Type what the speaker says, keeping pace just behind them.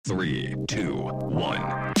Three, two,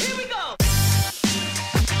 one. Here we go!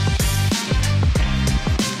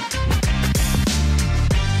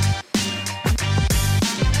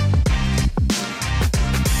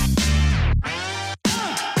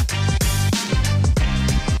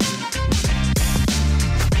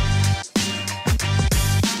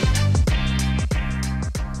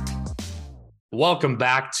 Welcome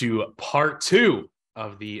back to part 2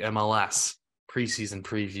 of the MLS preseason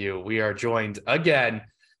preview. We are joined again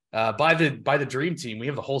by the dream team. We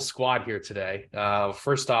have the whole squad here today.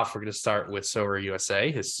 First off, we're going to start with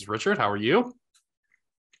SorareUSA. This is Richard. How are you?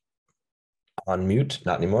 On mute,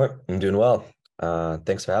 not anymore. I'm doing well.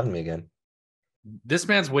 Thanks for having me again. This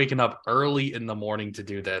man's waking up early in the morning to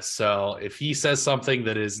do this. So if he says something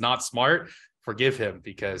that is not smart, forgive him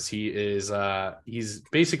because he's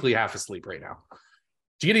basically half asleep right now.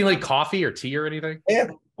 Do you get any like coffee or tea or anything? Yeah,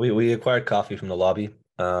 we acquired coffee from the lobby.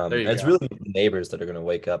 It's really the neighbors that are going to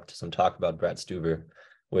wake up to some talk about Brad Stuber,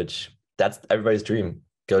 which that's everybody's dream.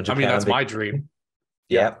 Go Japan. I mean, that's my dream.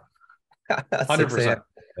 Yeah. 100%.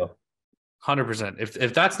 100%.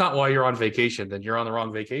 If that's not why you're on vacation, then you're on the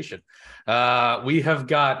wrong vacation. We have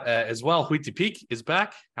got as well, Huitdepique is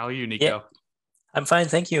back. How are you, Nico? Yeah, I'm fine.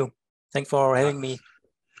 Thank you. Thanks for having me.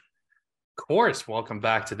 Of course. Welcome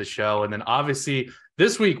back to the show. And then obviously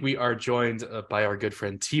this week we are joined by our good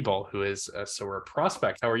friend Thibault, who is a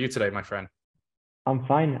SorareProspect. How are you today, my friend? I'm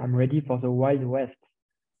fine. I'm ready for the Wild West.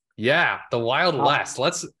 Yeah, the Wild West.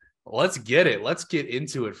 Let's get it. Let's get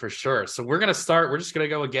into it for sure. So we're just going to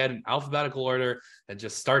go again in alphabetical order and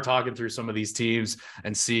just start talking through some of these teams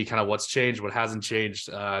and see kind of what's changed, what hasn't changed.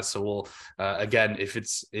 So we'll, again,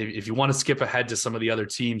 if you want to skip ahead to some of the other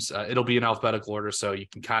teams, it'll be in alphabetical order. So you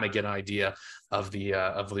can kind of get an idea of the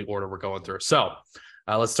order we're going through. So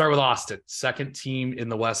let's start with Austin, second team in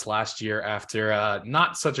the West last year after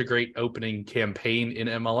not such a great opening campaign in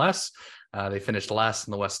MLS. They finished last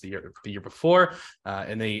in the West the year before,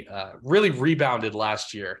 and they really rebounded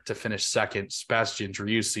last year to finish second. Sebastian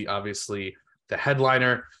Driussi, obviously the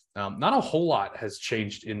headliner. Not a whole lot has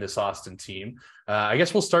changed in this Austin team. I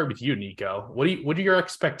guess we'll start with you, Nico. What are your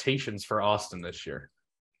expectations for Austin this year?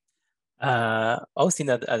 Austin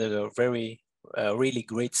had a really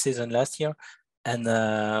great season last year, and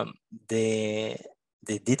they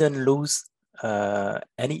didn't lose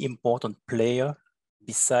any important player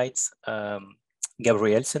besides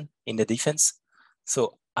Gabrielsen in the defense.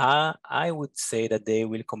 So I would say that they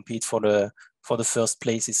will compete for the first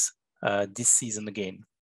places this season again.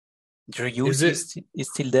 Driussi is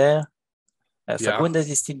still there. Fagundes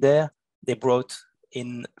is still there. They brought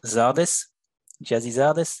in Jazzy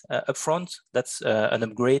Zardes up front. That's an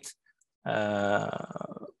upgrade.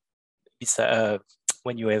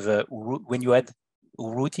 When you had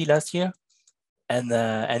Urruti last year, and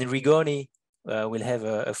Rigoni will have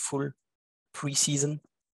a full preseason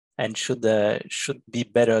and should be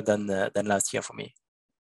better than last year for me.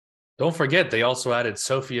 Don't forget, they also added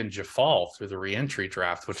Sofian Jafal through the re-entry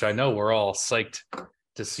draft, which I know we're all psyched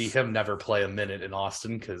to see him never play a minute in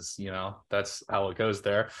Austin because, that's how it goes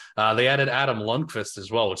there. They added Adam Lundqvist as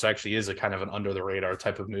well, which actually is a kind of an under-the-radar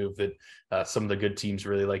type of move that some of the good teams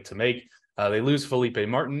really like to make. They lose Felipe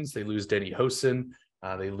Martins. They lose Danny Hoesen.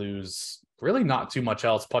 They lose really not too much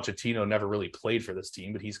else. Pochettino never really played for this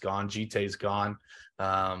team, but he's gone. Gite's gone.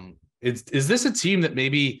 Is this a team that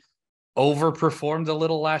maybe overperformed a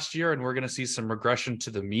little last year and we're going to see some regression to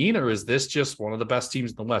the mean, or is this just one of the best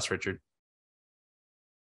teams in the West, Richard?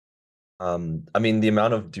 I mean, the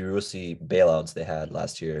amount of Driussi bailouts they had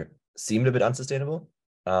last year seemed a bit unsustainable.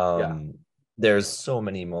 There's so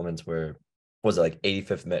many moments where, was it like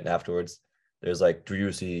 85th minute and afterwards, there's like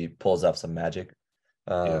Driussi pulls off some magic.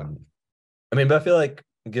 I mean, but I feel like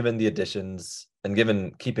given the additions and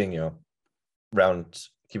given keeping the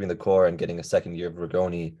core and getting a second year of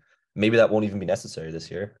Rigoni, maybe that won't even be necessary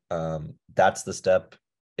this year. That's the step,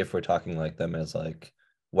 if we're talking like them as like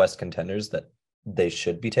West contenders, that they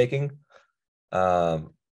should be taking. I'm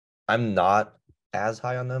not as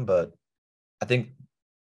high on them, but I think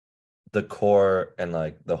the core and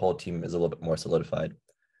like the whole team is a little bit more solidified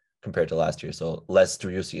compared to last year. So less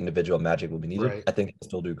Driussi individual magic will be needed. Right. I think they'll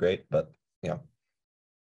still do great, but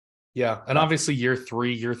Yeah, and obviously year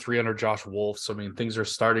three under Josh Wolf. So I mean, things are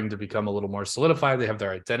starting to become a little more solidified. They have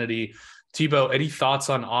their identity. Thibault, any thoughts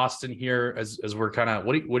on Austin here as we're kind of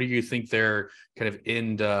what do you think their kind of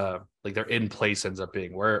their end place ends up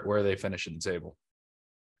being? Where are they finishing the table?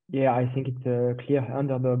 Yeah, I think it's a clear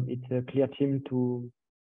underdog. It's a clear team to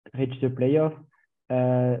reach the playoff.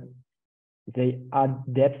 They add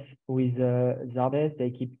depth with Zardes. They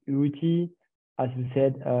keep Urruti. As you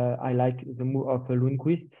said, I like the move of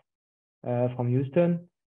Lundqvist from Houston.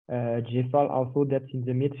 Jeffal also depth in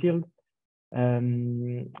the midfield.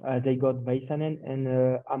 They got Vaisanen and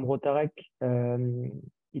Amrotarek.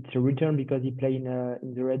 It's a return because he played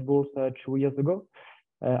in the Red Bulls 2 years ago.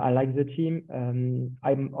 I like the team.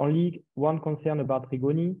 I'm only one concern about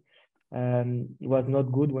Rigoni. He was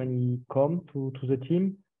not good when he come to the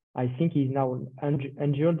team. I think he's now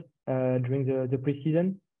injured during the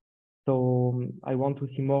preseason. So I want to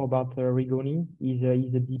see more about Rigoni. He's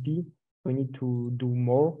a DP. We need to do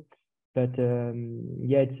more. But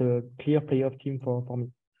yeah, it's a clear playoff team for me.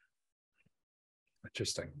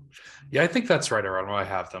 Interesting. Yeah, I think that's right around where I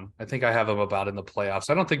have them. I think I have them about in the playoffs.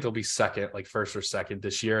 I don't think they'll be second, like first or second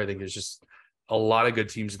this year. I think there's just a lot of good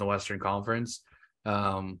teams in the Western Conference.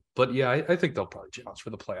 But yeah, I think they'll probably challenge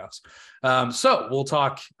for the playoffs. So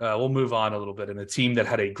we'll move on a little bit. And a team that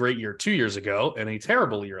had a great year 2 years ago and a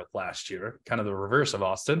terrible year last year, kind of the reverse of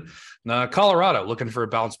Austin. Colorado looking for a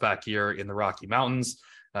bounce back year in the Rocky Mountains.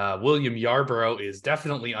 William Yarbrough is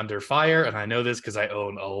definitely under fire, and I know this because I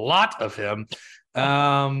own a lot of him.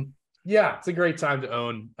 Yeah, it's a great time to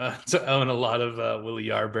own a lot of Willie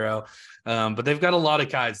Yarbrough. But they've got a lot of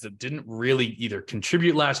guys that didn't really either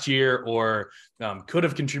contribute last year or could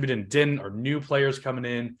have contributed and didn't, or new players coming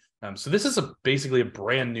in. So this is basically a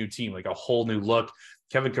brand new team, like a whole new look.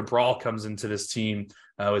 Kevin Cabral comes into this team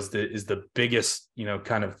is the biggest,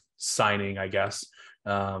 kind of signing, I guess.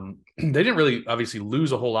 They didn't really obviously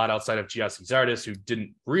lose a whole lot outside of Giassi Zardes, who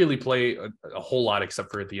didn't really play a whole lot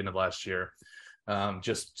except for at the end of last year.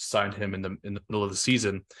 Just signed him in the middle of the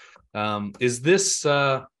season. Is this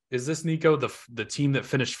Nico the team that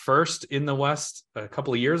finished first in the West a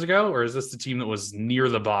couple of years ago, or is this the team that was near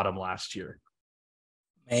the bottom last year?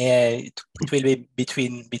 It will be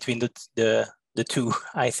between the two.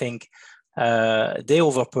 I think they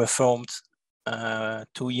overperformed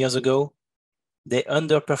 2 years ago. They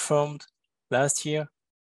underperformed last year,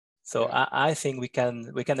 so I think we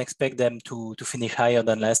can expect them to finish higher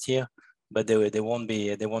than last year, but they won't be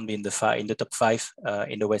in the top five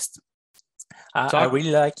in the West. I really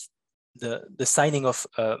like the signing of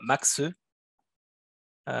Maxö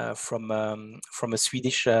from a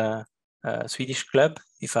Swedish club,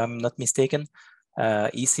 if I'm not mistaken.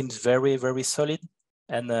 He seems very, very solid,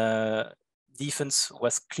 and defense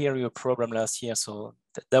was clearly a problem last year, so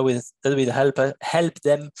that will help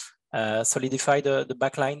them solidify the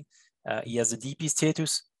back line. He has a DP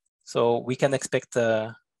status, so we can expect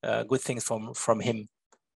good things from him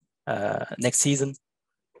next season.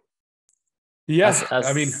 Yes,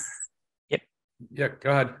 I mean, yep. Yeah,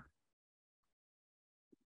 go ahead.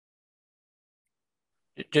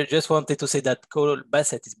 Just wanted to say that Cole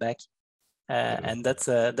Bassett is back, and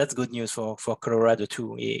that's good news for Colorado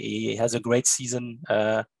too. He has a great season,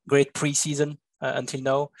 great preseason until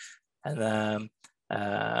now, and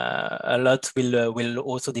a lot will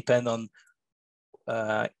also depend on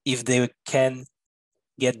if they can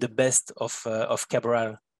get the best of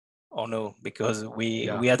Cabral or no, because we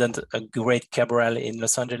hadn't a great Cabral in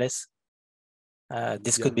Los Angeles.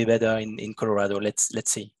 This could be better in Colorado. Let's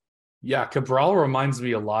see. Yeah, Cabral reminds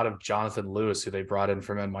me a lot of Jonathan Lewis, who they brought in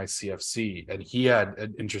from NYCFC, and he had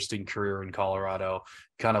an interesting career in Colorado.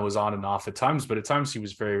 Kind of was on and off at times, but at times he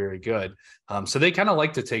was very, very good. So they kind of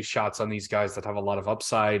like to take shots on these guys that have a lot of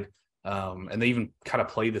upside, and they even kind of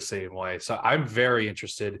play the same way. So I'm very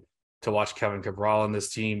interested to watch Kevin Cabral on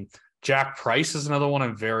this team. Jack Price is another one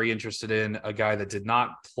I'm very interested in, a guy that did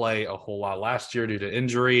not play a whole lot last year due to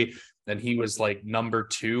injury. And he was like number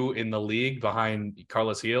 2 in the league behind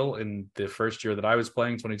Carlos Gil in the first year that I was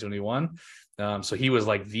playing, 2021. So he was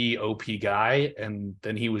like the OP guy, and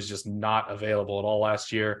then he was just not available at all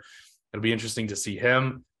last year. It'll be interesting to see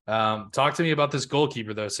him. Talk to me about this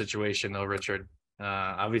goalkeeper though situation though, Richard.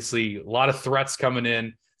 Obviously a lot of threats coming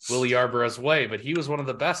in Willie Yarbrough's way, but he was one of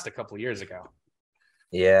the best a couple of years ago.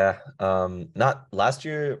 Yeah, not last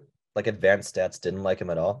year. Like advanced stats didn't like him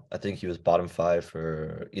at all. I think he was bottom 5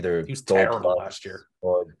 for either he was goal terrible last year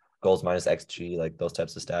or goals minus XG, like those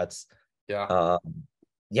types of stats. Yeah.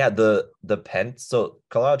 Yeah, the Pence. So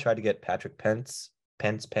Colorado tried to get Patrick Pence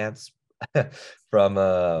from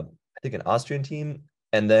I think an Austrian team,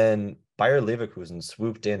 and then Bayer Leverkusen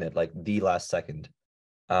swooped in at like the last second.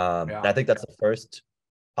 And I think that's the first,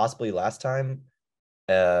 possibly last time,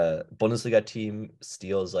 Bundesliga team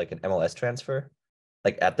steals like an MLS transfer,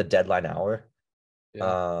 like at the deadline hour.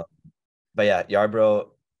 But yeah, Yarbrough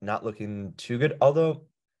not looking too good. Although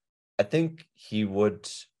I think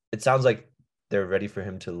it sounds like they're ready for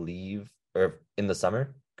him to leave or in the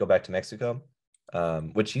summer, go back to Mexico,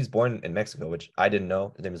 which he's born in Mexico, which I didn't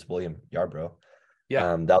know. His name is William Yarbrough.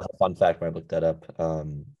 Yeah. That was a fun fact when I looked that up.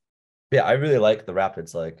 Yeah, I really like the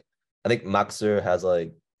Rapids. Like, I think Maxer has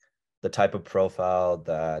like the type of profile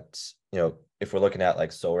that, if we're looking at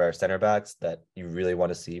like Sorare center backs that you really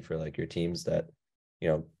want to see for like your teams that,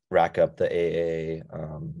 rack up the AA,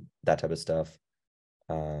 that type of stuff.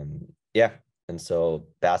 Yeah. And so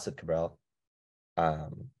Bassett, Cabral,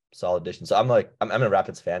 solid addition. So I'm a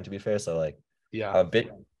Rapids fan, to be fair. So like, Yeah, I'm a bit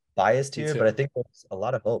biased me here, too. but I think there's a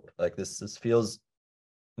lot of hope. Like this feels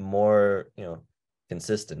more,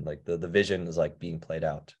 consistent. Like the vision is like being played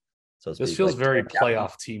out. So to This speak. feels Like very Darren Yappy.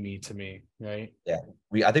 playoff teamy to me, right? Yeah.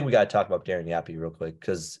 I think we got to talk about Darren Yappy real quick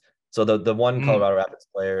because so the one Colorado Rapids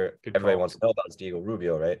player Good everybody call. wants to know about is Diego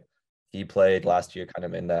Rubio, right? He played last year kind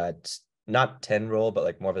of in that not 10 role, but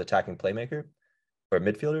like more of an attacking playmaker or a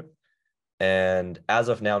midfielder. And as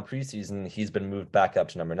of now in preseason, he's been moved back up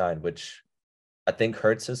to number 9, which I think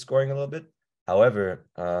hurts his scoring a little bit. However,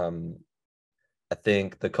 I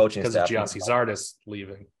think the coaching Because of staff Giassi Zardes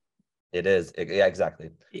leaving. it is. Yeah,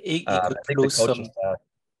 exactly. He I could think the lose coaching staff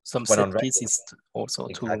some went on set record. pieces also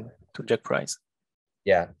Exactly. to Jack Price.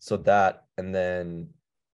 Yeah, so that, and then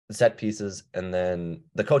the set pieces, and then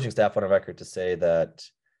the coaching staff went on record to say that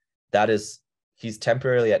he's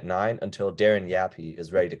temporarily at 9 until Darren Yappy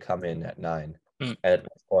is ready to come in at 9. Mm. And at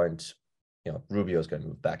this point, Rubio is going to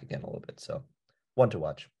move back again a little bit. So one to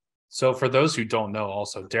watch. So for those who don't know,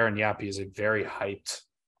 also Darren Yappy is a very hyped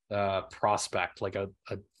prospect, like a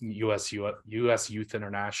US Youth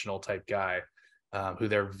International type guy, who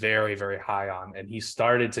they're very, very high on. And he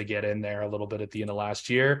started to get in there a little bit at the end of last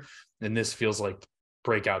year. And this feels like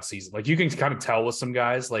breakout season. Like you can kind of tell with some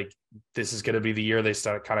guys, like this is going to be the year they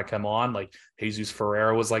start kind of come on. Like Jesus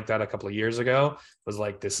Ferreira was like that a couple of years ago, was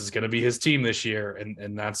like, this is going to be his team this year.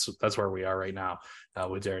 And that's where we are right now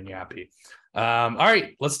with Darren Yappy. All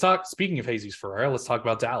right, let's talk. Speaking of Jesus Ferreira, let's talk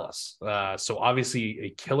about Dallas. So obviously a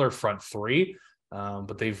killer front three,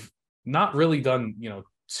 but they've not really done,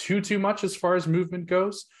 too much as far as movement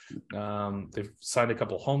goes. They've signed a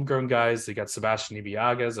couple homegrown guys. They got Sebastian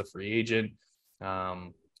Ibeaga as a free agent.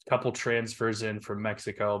 Couple transfers in from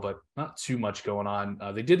Mexico, but not too much going on.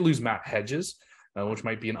 They did lose Matt Hedges, which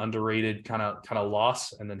might be an underrated kind of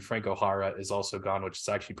loss. And then Frank O'Hara is also gone, which is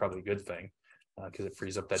actually probably a good thing because it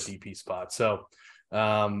frees up that DP spot. So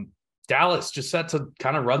Dallas just set to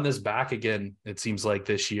kind of run this back again, it seems like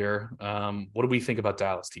this year. What do we think about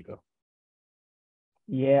Dallas, Thibaut?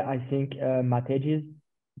 Yeah, I think Matt Hedges,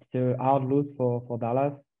 it's a hard lose for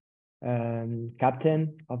Dallas.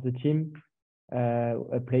 Captain of the team,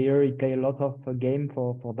 a player, he played a lot of game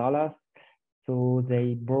for Dallas. So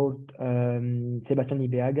they brought Sebastian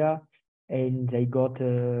Ibeaga and they got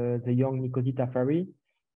the young Nicosi Tafari.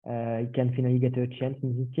 He can finally get a chance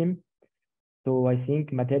in this team. So I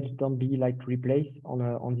think Matt Hedges don't be like replaced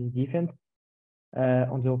on this defense.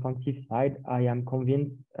 On the offensive side, I am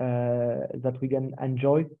convinced that we can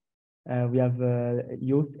enjoy. We have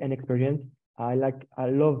youth and experience. I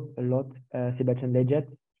love a lot Sebastian Leggett.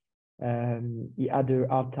 He had a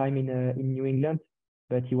hard time in New England,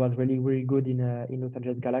 but he was really, really good in Los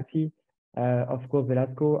Angeles Galaxy. Of course,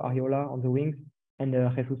 Velasco, Ariola on the wings, and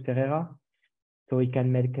Jesus Ferreira. So he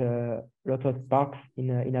can make a lot of sparks in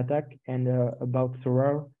attack. And about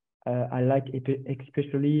Sorare, I like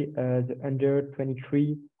especially the under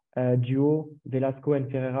 23 duo, Velasco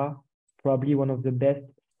and Ferreira, probably one of the best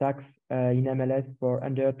stacks in MLS for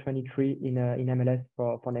under 23 in MLS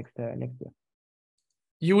for next year.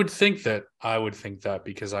 You would think that I would think that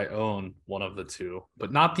because I own one of the two,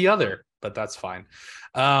 but not the other, but that's fine.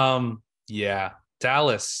 Yeah,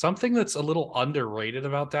 Dallas, something that's a little underrated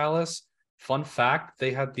about Dallas. Fun fact,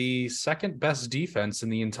 they had the second best defense in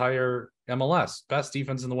the entire MLS, best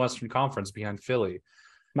defense in the Western Conference behind Philly.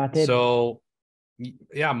 So,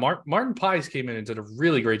 yeah, Martin Pies came in and did a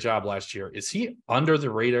really great job last year. Is he under the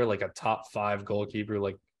radar, like a top 5 goalkeeper,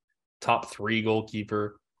 like top 3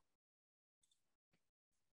 goalkeeper?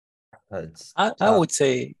 I would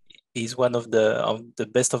say he's one of the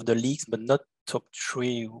best of the leagues, but not top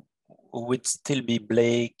 3. Would still be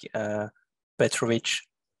Blake, Petrovic,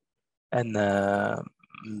 and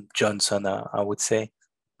Johnson, I would say.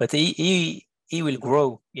 But he will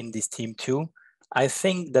grow in this team too. I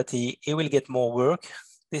think that he will get more work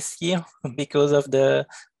this year because of the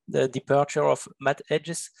departure of Matt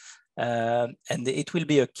Hedges. And it will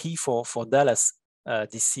be a key for Dallas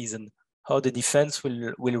this season, how the defense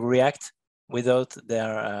will react without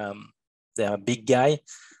their big guy.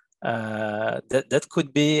 That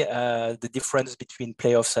could be the difference between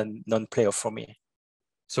playoffs and non-playoff for me.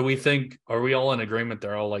 So are we all in agreement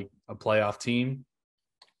they're all like a playoff team?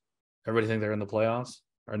 Everybody think they're in the playoffs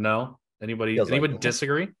or no? Anybody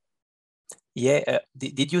disagree? Yeah.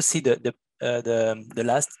 Did you see the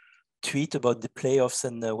last tweet about the playoffs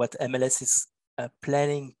and what MLS is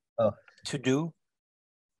planning to do.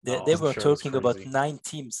 They I'm were sure it's talking about crazy. 9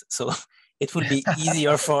 teams, so it will be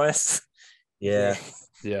easier for us. Yeah.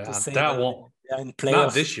 to Yeah, say that that won't. they're in Not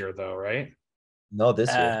playoffs. this year, though, right? No, this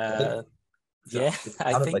year. I think Yeah, it's I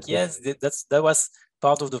kind of think like yes. That was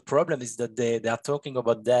part of the problem, is that they are talking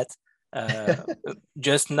about that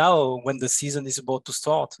just now when the season is about to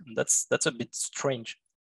start. That's a bit strange.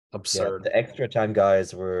 Absurd. the extra time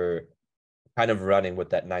guys were kind of running with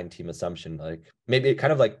that 9-team assumption, like maybe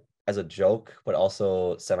kind of like as a joke, but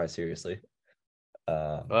also semi-seriously.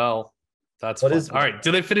 Well, that's What fun. is- All right.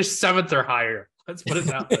 Do they finish 7th or higher? Let's put it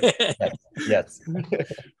that way. Yes.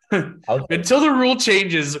 Until the rule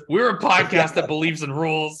changes, we're a podcast that believes in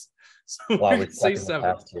rules. So Wow, we're we're gonna say stuck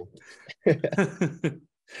in the 7. past here.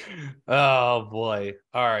 Oh boy.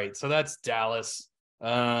 All right. So that's Dallas.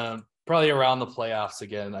 Probably around the playoffs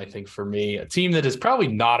again, I think, for me. A team that is probably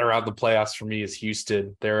not around the playoffs for me is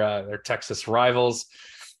Houston. They're Texas rivals.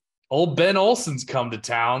 Old Ben Olsen's come to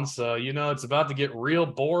town, so it's about to get real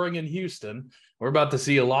boring in Houston. We're about to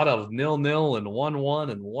see a lot of 0-0 and 1-1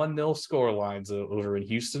 and 1-0 score lines over in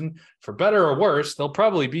Houston. For better or worse, they'll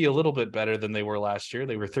probably be a little bit better than they were last year.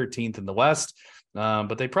 They were 13th in the West,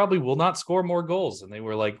 but they probably will not score more goals. And they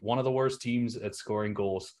were like one of the worst teams at scoring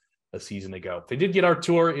goals a season ago. They did get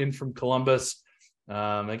Artur in from Columbus.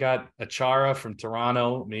 They got Achara from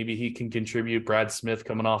Toronto. Maybe he can contribute. Brad Smith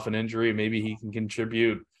coming off an injury. Maybe he can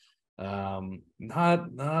contribute. Not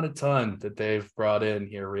a ton that they've brought in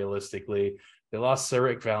here realistically. They lost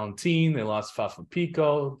Cedric Valentin, they lost Fafa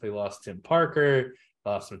Pico, they lost Tim Parker,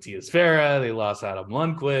 lost Matias Vera, they lost Adam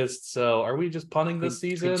Lundqvist. So are we just punting this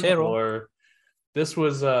season, or this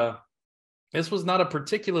was not a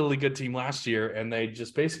particularly good team last year, and they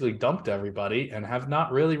just basically dumped everybody and have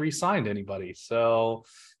not really re-signed anybody? So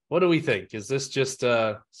what do we think? Is this just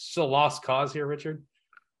a lost cause here, Richard?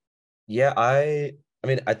 Yeah, I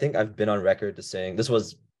mean, I think I've been on record to saying this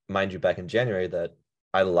was, mind you, back in January, that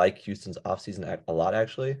I like Houston's offseason a lot,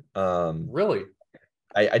 actually. Really?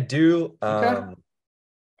 I do. Okay.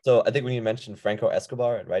 So I think when you mentioned Franco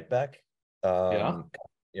Escobar at right back,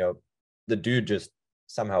 Yeah. The dude just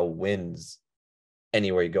somehow wins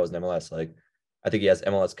anywhere he goes in MLS. Like, I think he has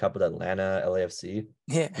MLS Cup with Atlanta, LAFC.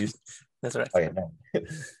 Yeah, that's right. Okay, no.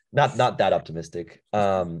 not that optimistic.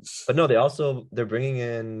 But no, they're bringing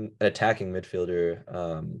in an attacking midfielder.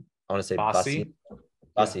 I want to say Bassi.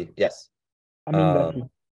 Bassi, yes. Bassi.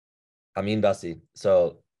 Bassi.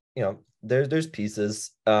 So, there's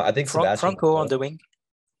pieces. I think Sebastian Franco on the wing.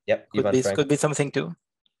 Yep, Could be something too.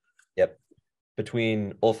 Yep.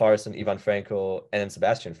 Between Ulfarsson and Ivan Franco and then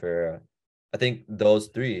Sebastian Ferreira, I think those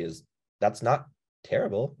three that's not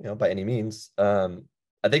terrible, by any means.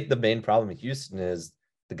 I think the main problem in Houston is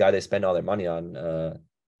the guy they spend all their money on,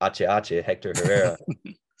 Hector Herrera.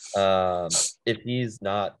 If he's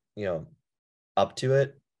not, up to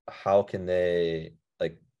it, how can they,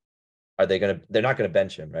 they're not gonna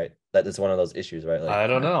bench him, right? That is one of those issues, right? Like, I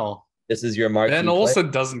don't know. This is your marquee Ben Olsen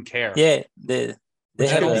doesn't care. Yeah,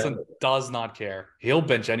 Ben Olsen does not care. He'll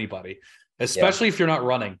bench anybody, especially if you're not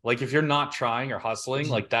running. Like, if you're not trying or hustling,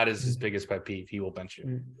 like, that is his biggest pet peeve. He will bench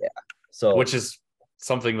you. Yeah. So, which is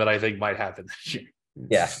something that I think might happen this year.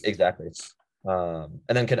 Yeah, exactly. And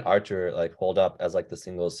then can Archer hold up as the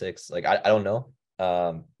single six? I don't know.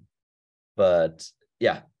 But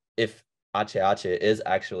yeah, if Ache is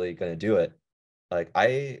actually going to do it,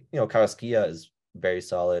 Carrasquilla is very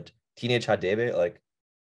solid. Teenage Huitdepique,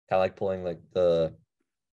 kind of pulling the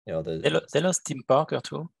they lost Tim Parker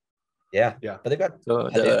too. Yeah. But they got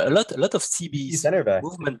a lot of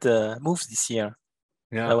CBs moves this year.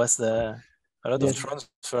 Yeah, there was a lot of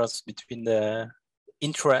transfers between the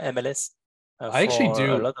intra MLS. I actually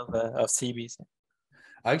do a lot of CBs.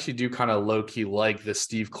 I actually do kind of low key like the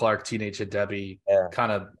Steve Clark Teenage Huitdepique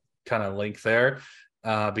kind of link there.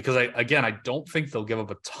 Because I don't think they'll give up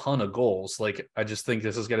a ton of goals. I just think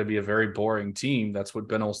this is going to be a very boring team. That's what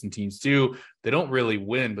Ben Olsen teams do. They don't really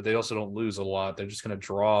win, but they also don't lose a lot. They're just going to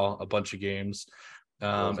draw a bunch of games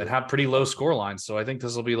and have pretty low score lines. So I think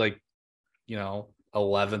this will be 11th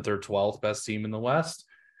or 12th best team in the West.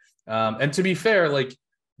 And to be fair,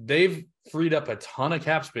 they've freed up a ton of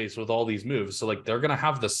cap space with all these moves. So they're going to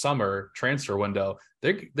have the summer transfer window.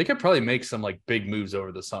 They could probably make some big moves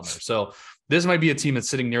over the summer. So this might be a team that's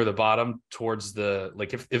sitting near the bottom towards the,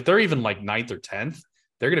 if they're even 9th or 10th,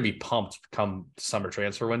 they're going to be pumped come summer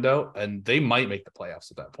transfer window, and they might make the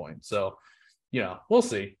playoffs at that point. So, we'll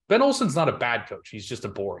see. Ben Olsen's not a bad coach. He's just a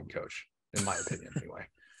boring coach, in my opinion, anyway.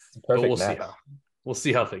 But we'll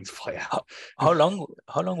see how things play out. How long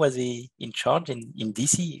was he in charge in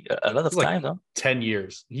DC? A lot of time, no? 10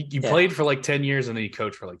 years. He played for 10 years, and then he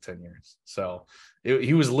coached for 10 years. So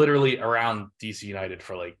He was literally around DC United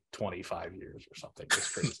for like 25 years or something.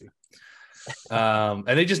 It's crazy.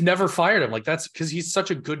 And they just never fired him. Like, that's because he's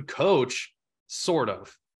such a good coach, sort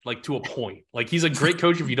of, like, to a point. Like, he's a great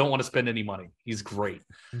coach if you don't want to spend any money. He's great.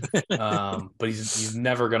 But he's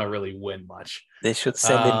never gonna really win much. They should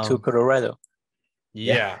send him to Colorado.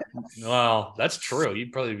 Yeah. Well, that's true.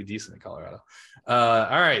 He'd probably be decent in Colorado.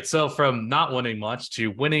 All right. So from not winning much to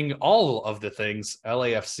winning all of the things,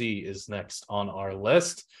 LAFC is next on our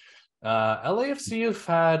list. LAFC have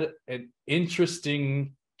had an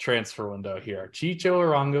interesting transfer window here. Chicho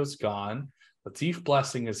Arango's gone. Latif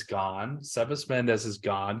Blessing is gone. Sebas Mendez is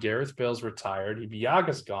gone. Gareth Bale's retired.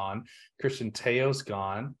 Ibiaga's gone. Christian Teo's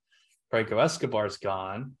gone. Franco Escobar's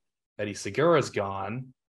gone. Eddie Segura's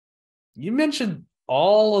gone. You mentioned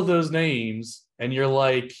all of those names, and you're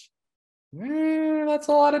like, that's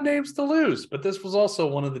a lot of names to lose. But this was also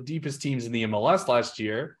one of the deepest teams in the MLS last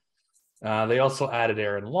year. They also added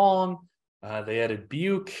Aaron Long. They added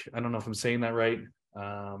Buke. I don't know if I'm saying that right.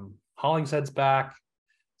 Hollingshead's back.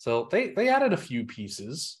 So they added a few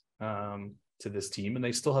pieces to this team, and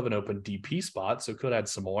they still have an open DP spot, so could add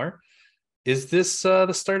some more. Is this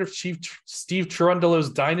the start of Steve Cherundolo's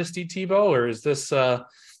dynasty, Thibaut, or is this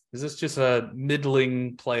just a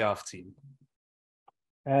middling playoff team?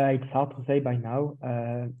 It's hard to say by now.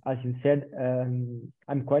 As you said,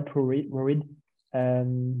 I'm quite worried.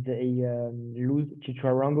 They lose Chicho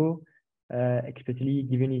Arango, especially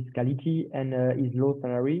given his quality and his low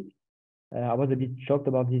salary. I was a bit shocked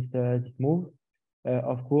about this move.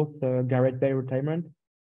 Of course, Gareth Bale retirement.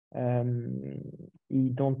 He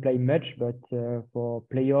don't play much, but for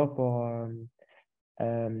playoff or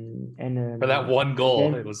for that one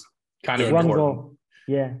goal, it was kind of one important. goal.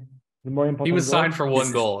 Yeah, the more important. He was signed goal. for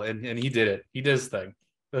one goal, and he did it. He did his thing.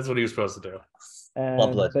 That's what he was supposed to do.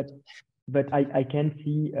 But I can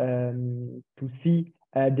see to see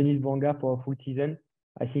Denis Bouanga for a full season.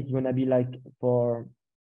 I think it's gonna be like for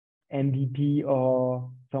MVP or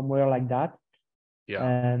somewhere like that.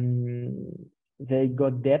 Yeah. They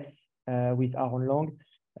got depth with Aaron Long.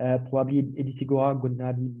 Probably Eddie Segura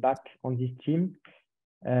gonna be back on this team.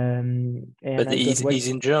 But he's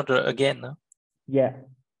injured again. No? Yeah,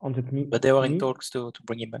 on the knee. But they were in talks to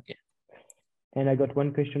bring him back. Yeah. And I got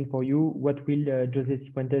one question for you. What will Jose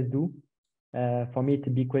Cifuentes do? For me, it's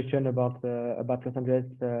a big question about Los Angeles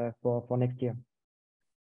for next year.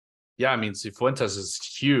 Yeah, I mean, Cifuentes is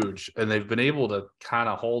huge, and they've been able to kind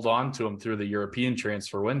of hold on to him through the European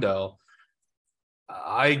transfer window.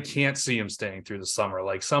 I can't see him staying through the summer.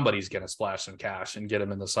 Like, somebody's going to splash some cash and get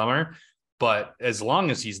him in the summer. But as long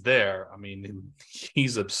as he's there, I mean,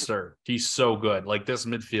 he's absurd. He's so good. Like, this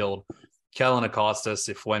midfield, Kellen Acosta,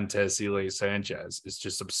 Cifuentes, Eli Sanchez is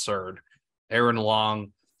just absurd. Aaron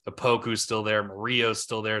Long, Opoku's still there. Murillo's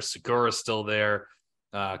still there. Segura's still there.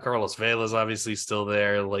 Carlos Vela's obviously still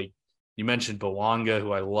there. Like, you mentioned Bouanga,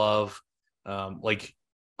 who I love.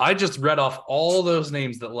 I just read off all those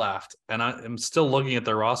names that left, and I'm still looking at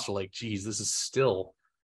their roster like, geez, this is still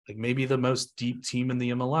like maybe the most deep team in the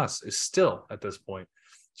MLS is still at this point.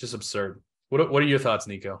 It's just absurd. What are your thoughts,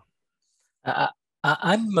 Nico?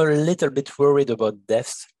 I'm a little bit worried about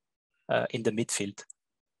depth in the midfield.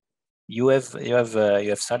 You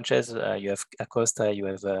have Sanchez, you have Acosta, you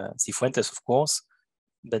have Cifuentes, of course,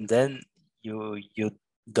 but then you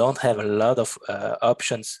don't have a lot of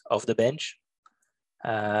options off the bench.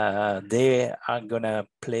 They are gonna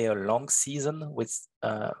play a long season with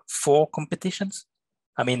 4 competitions.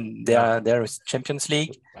 I mean, there is Champions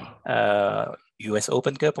League, US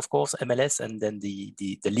Open Cup, of course, MLS, and then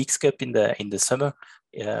the Leagues Cup in the summer.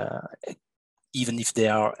 Even if they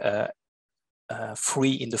are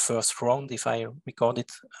 3 in the first round, if I record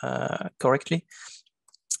it correctly.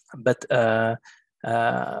 But the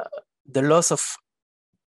loss of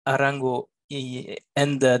Arango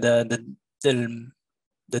and the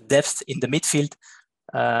depth in the midfield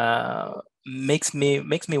makes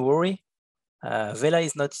me worry. Vela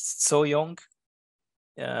is not so young,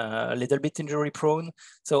 a little bit injury prone,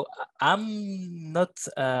 so I'm not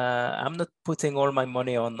putting all my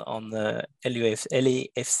money on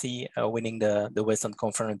LAFC winning the Western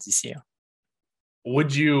Conference this year.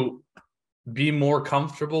 Would you be more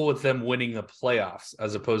comfortable with them winning the playoffs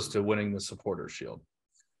as opposed to winning the Supporters' Shield?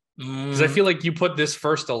 Because I feel like you put this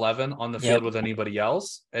first 11 on the field with anybody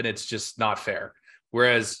else, and it's just not fair.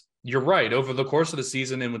 Whereas you're right, over the course of the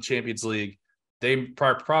season and with Champions League, they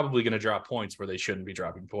are probably going to drop points where they shouldn't be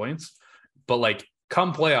dropping points. But like,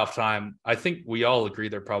 come playoff time, I think we all agree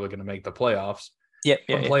they're probably going to make the playoffs.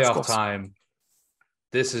 Come playoff time,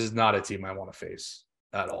 this is not a team I want to face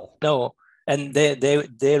at all. No, and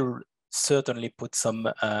they'll certainly put some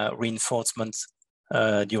reinforcements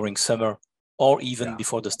during summer or even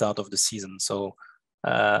before the start of the season. So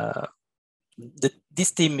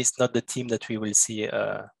this team is not the team that we will see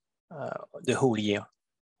the whole year.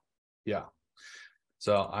 Yeah.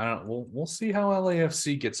 So we'll see how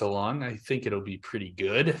LAFC gets along. I think it'll be pretty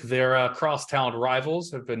good. Their cross-talent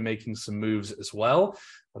rivals have been making some moves as well.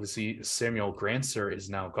 Obviously, Samuel Granser is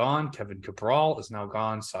now gone. Kevin Cabral is now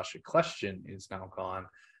gone. Sasha Kleshtin is now gone.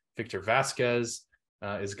 Victor Vasquez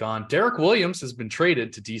is gone. Derek Williams has been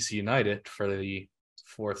traded to DC United for the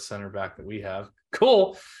fourth center back that we have.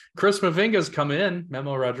 Cool. Chris Mavinga's come in.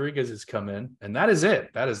 Memo Rodriguez has come in. And that is it.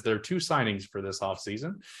 That is their two signings for this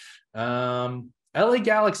offseason. LA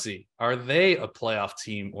Galaxy, are they a playoff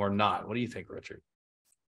team or not? What do you think, Richard?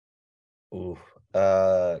 Ooh,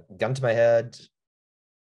 gun to my head.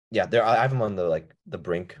 Yeah, I have them on the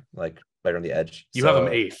brink, like right on the edge. You have them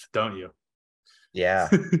eighth, don't you? Yeah.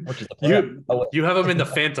 Which is you have them in the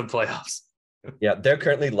phantom playoffs. Yeah, they're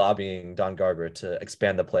currently lobbying Don Garber to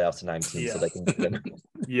expand the playoffs to 19 so they can beat them.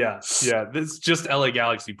 Yeah. It's just LA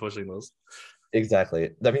Galaxy pushing those. Exactly.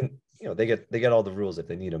 I mean, they get all the rules if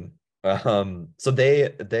they need them. So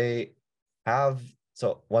they have.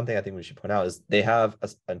 So one thing I think we should point out is they have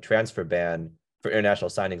a transfer ban for international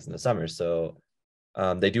signings in the summer. So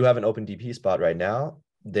they do have an open DP spot right now.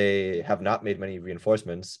 They have not made many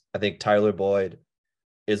reinforcements. I think Tyler Boyd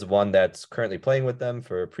is one that's currently playing with them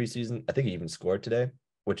for preseason. I think he even scored today,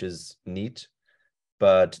 which is neat.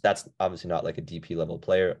 But that's obviously not like a DP level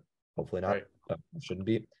player. Hopefully not. Right. Shouldn't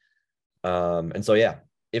be. And so, yeah,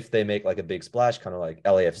 if they make like a big splash, kind of like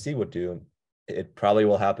LAFC would do, it probably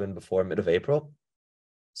will happen before mid of April.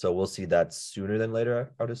 So we'll see that sooner than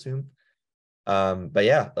later, I would assume. But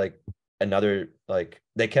yeah, like another, like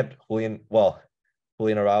they kept Julian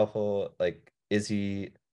Araujo, like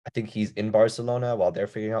I think he's in Barcelona while they're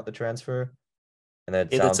figuring out the transfer. And then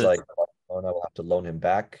it sounds like Barcelona will have to loan him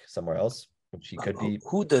back somewhere else, which he could be.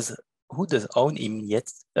 Who does own him yet?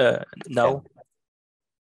 Now?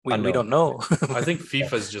 Yeah. We don't know. I think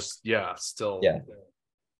FIFA's just, still. Yeah.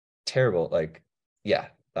 Terrible. Like, yeah,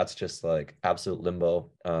 that's just like absolute limbo.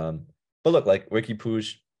 But look, like Ricky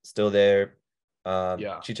Puig still there.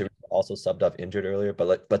 Chicharito also subbed off injured earlier,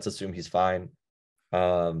 but let's assume he's fine.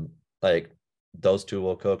 Like those two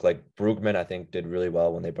will cook. Like Brugman, I think, did really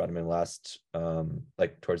well when they brought him in last,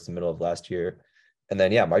 like towards the middle of last year. And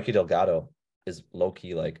then Marky Delgado is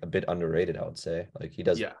low-key like a bit underrated, I would say. Like he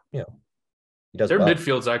does, he does their well.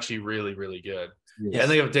 midfield's actually really, really good. Yes. Yeah,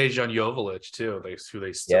 and they have Dejan Joveljic too, who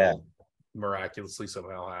they still miraculously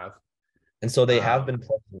somehow have. And so they have been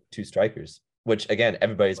playing with two strikers, which again,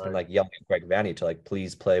 everybody's been like yelling at Greg Vanney to like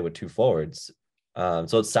please play with two forwards.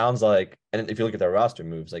 So it sounds like, and if you look at their roster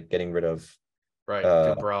moves, like getting rid of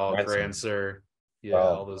Cabral, Granser,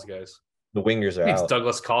 all those guys. The wingers are out.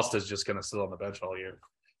 Douglas Costa's just going to sit on the bench all year,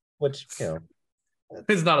 which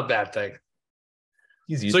it's not a bad thing.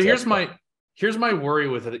 He's used so to here's my worry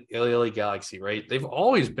with the LA Galaxy. Right, they've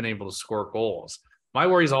always been able to score goals. My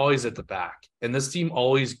worry is always at the back, and this team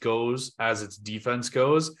always goes as its defense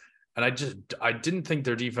goes. And I didn't think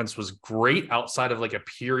their defense was great outside of like a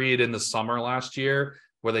period in the summer last year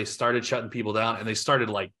where they started shutting people down and they started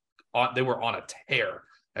they were on a tear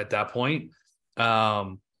at that point.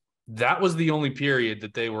 That was the only period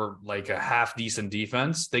that they were like a half decent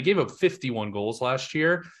defense. They gave up 51 goals last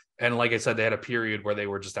year. And like I said, they had a period where they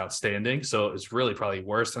were just outstanding. So it's really probably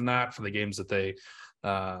worse than that for the games that they,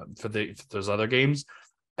 for those other games.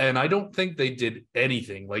 And I don't think they did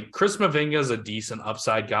anything. Like Chris Mavinga is a decent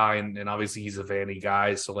upside guy. And obviously he's a Vanny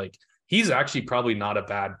guy. So like, he's actually probably not a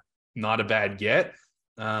bad get,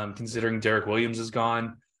 considering Derek Williams is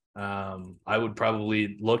gone. I would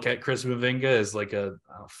probably look at Chris Mavinga as like a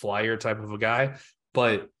flyer type of a guy,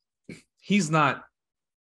 but he's not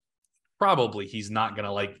going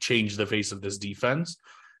to like change the face of this defense.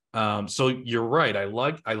 So you're right. I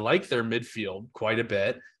like their midfield quite a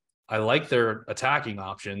bit. I like their attacking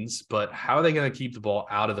options, but how are they going to keep the ball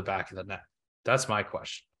out of the back of the net? That's my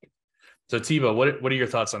question. So Thibaut, what are your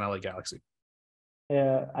thoughts on LA Galaxy?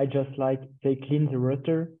 I just like they clean the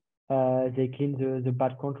roster. They clean the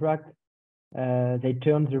bad contract. They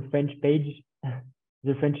turn the French page,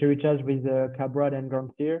 the French heritage with Cabral and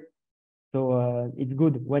Grantier. So it's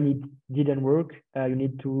good. When it didn't work, you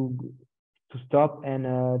need to stop and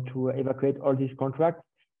to evacuate all these contracts.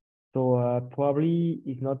 So probably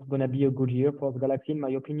it's not going to be a good year for the Galaxy, in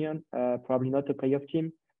my opinion. Probably not a playoff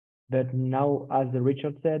team. But now, as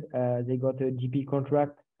Richard said, they got a GP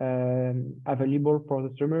contract available for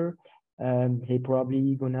the summer. They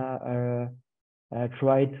probably gonna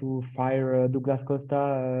try to fire Douglas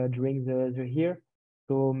Costa during the year.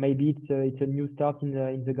 So maybe it's a new start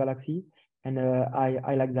in the Galaxy. and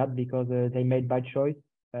I like that because they made bad choice.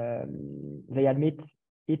 They admit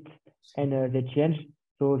it and they change,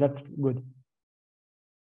 so that's good.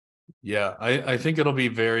 Yeah, I think it'll be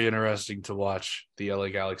very interesting to watch the LA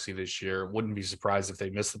Galaxy this year. Wouldn't be surprised if they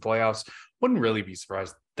missed the playoffs. Wouldn't really be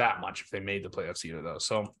surprised that much if they made the playoffs either, though.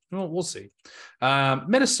 So we'll see.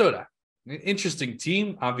 Minnesota, interesting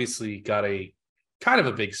team. Obviously, got a kind of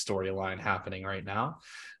a big storyline happening right now.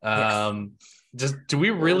 Do we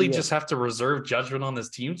really just have to reserve judgment on this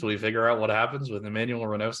team till we figure out what happens with Emmanuel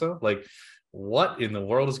Reynoso? Like, what in the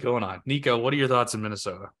world is going on? Nico, what are your thoughts in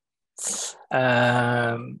Minnesota?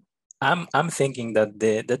 I'm thinking that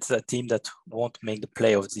that's a team that won't make the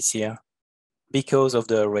playoffs this year because of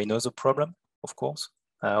the Reynoso problem, of course.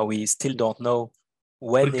 We still don't know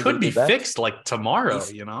when but it he could will be back. fixed like tomorrow,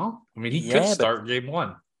 you know? I mean, he could start game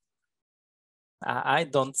one. I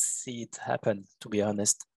don't see it happen, to be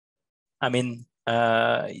honest. I mean,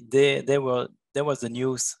 there was the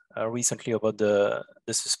news recently about the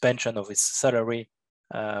suspension of his salary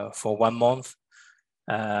for 1 month.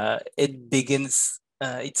 It begins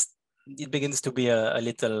to be a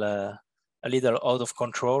little out of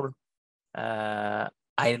control. I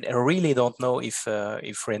really don't know if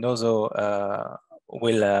Reynoso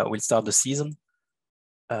will start the season,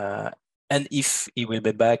 and if he will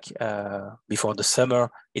be back before the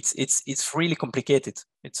summer. It's really complicated.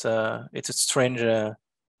 It's a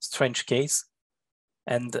strange case,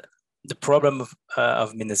 and the problem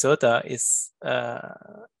of Minnesota is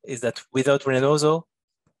that without Reynoso,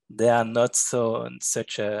 they are not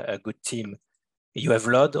such a good team. You have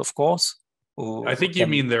Lod, of course. I think you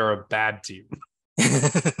mean they're a bad team.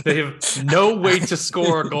 They have no way to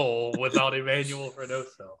score a goal without Emmanuel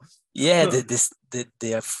Reynoso. Yeah, they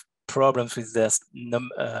have problems with their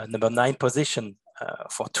number 9 position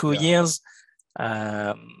for 2 years.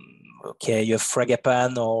 Okay, you have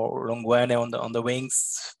Fragapan or Longwane on the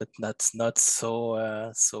wings, but that's not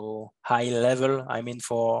so high level. I mean,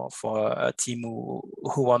 for a team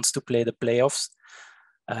who wants to play the playoffs.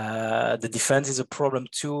 The defense is a problem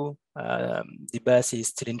too. Dibasi is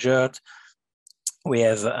still injured. We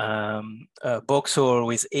have Boxall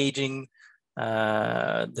with aging.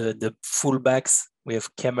 The fullbacks, we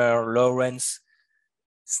have Kemmer, Lawrence.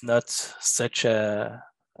 It's not such a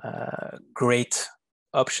great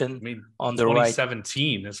option. I mean, on the right.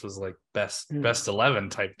 2017, this was like best 11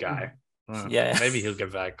 type guy. Yeah, maybe he'll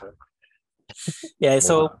get back. Yeah,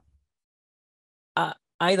 so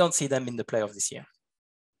I don't see them in the playoffs this year.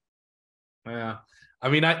 Yeah, I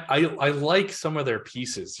mean, I like some of their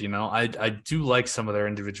pieces. You know, I do like some of their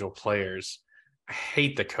individual players. I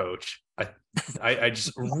hate the coach. I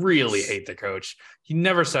just really hate the coach. He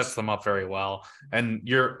never sets them up very well. And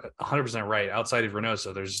you're 100% right. Outside of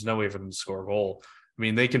Reynoso, there's no way for them to score a goal. I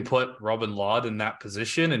mean, they can put Robin Lod in that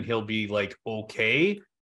position and he'll be like, okay,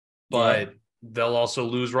 but they'll also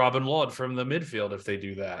lose Robin Lod from the midfield if they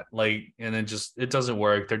do that. Like, and it doesn't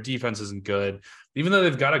work. Their defense isn't good. Even though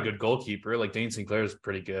they've got a good goalkeeper, like Dane Sinclair is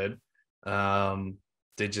pretty good.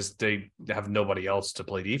 They have nobody else to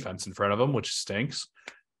play defense in front of them, which stinks.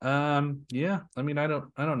 Yeah, I mean, I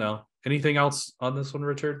don't know. Anything else on this one,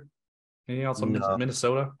 Richard? Anything else on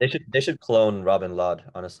Minnesota? They should clone Robin Lod,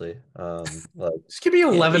 honestly. Like, just give me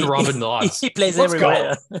 11 Robin Lods. He plays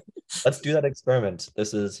everywhere. Let's do that experiment.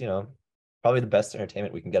 This is, probably the best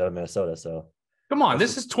entertainment we can get out of Minnesota. So come on,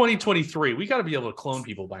 this is 2023. We got to be able to clone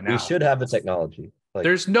people by now. We should have the technology.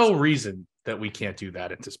 There's no reason that we can't do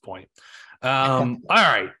that at this point. All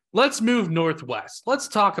right, let's move northwest. Let's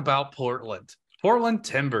talk about Portland. Portland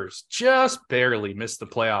Timbers just barely missed the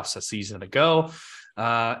playoffs a season ago.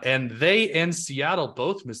 And they and Seattle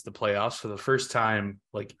both missed the playoffs for the first time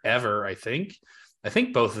like ever, I think. I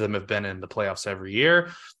think both of them have been in the playoffs every year.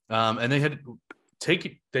 And they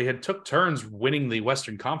had took turns winning the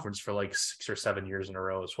Western Conference for like 6 or 7 years in a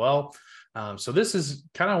row as well. So this is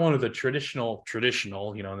kind of one of the traditional, in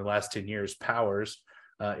the last 10 years, powers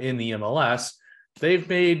in the MLS. They've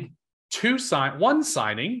made one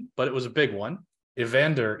signing, but it was a big one.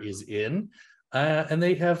 Evander is in, and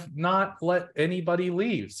they have not let anybody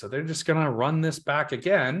leave. So they're just going to run this back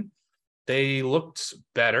again. They looked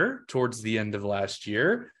better towards the end of last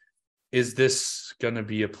year. Is this going to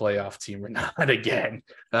be a playoff team or not again?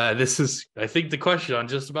 This is, I think, the question on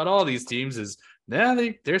just about all these teams is,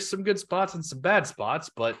 there's some good spots and some bad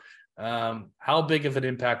spots, but how big of an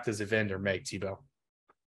impact does Evander make, Thibaut?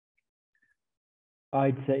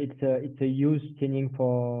 It's a huge signing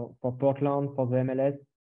for Portland, for the MLS,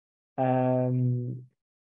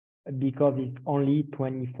 because it's only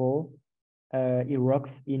 24. He works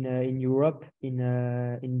in Europe,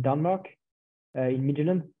 in Denmark, in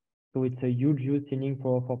Midland. So it's a huge signing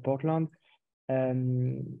for Portland.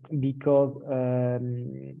 because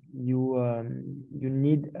you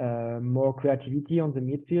need more creativity on the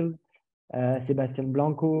midfield. Sebastian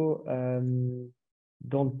Blanco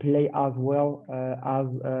don't play as well as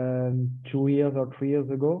 2 years or 3 years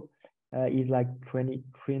ago. He's like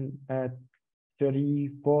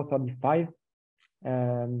 34, 35.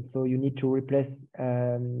 So you need to replace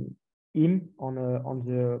him on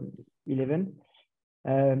the 11.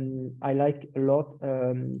 I like a lot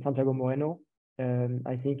Santiago Moreno.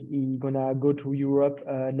 I think he's gonna go to Europe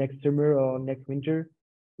next summer or next winter.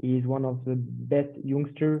 He's one of the best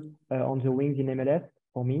youngsters on the wings in MLS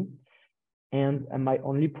for me. And my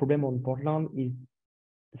only problem on Portland is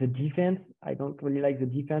the defense. I don't really like the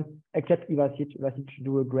defense, except Ivasic. Ivasic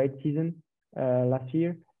do a great season last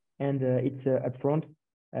year, and it's up front.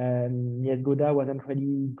 Niesgoda wasn't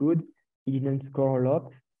really good. He didn't score a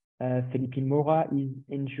lot. Felipe Mora is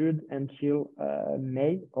injured until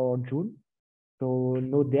May or June, so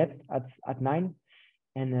no depth at 9.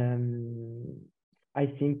 And I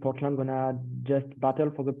think Portland gonna just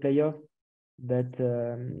battle for the playoffs, but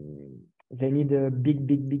they need a big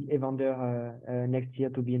Evander next year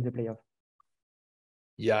to be in the playoffs.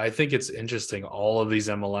 Yeah, I think it's interesting. All of these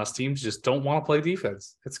MLS teams just don't want to play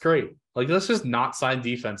defense. It's great. Like, let's just not sign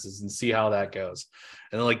defenses and see how that goes.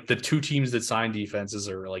 And like the 2 teams that sign defenses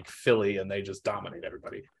are like Philly, and they just dominate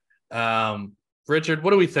everybody. Richard,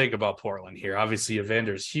 what do we think about Portland here? Obviously,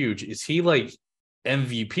 Evander's huge. Is he like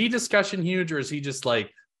MVP discussion huge, or is he just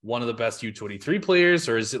like one of the best U23 players,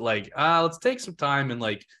 or is it like, let's take some time and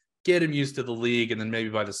like get him used to the league, and then maybe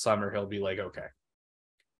by the summer he'll be like, okay.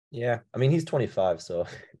 Yeah, I mean, he's 25, so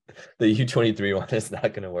the U23 one is not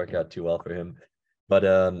going to work out too well for him. But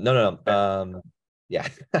no. Yeah.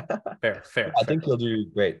 Fair. I think he'll do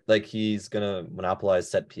great. Like, he's going to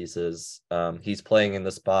monopolize set pieces. He's playing in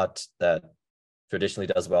the spot that traditionally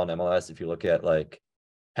does well in MLS. If you look at like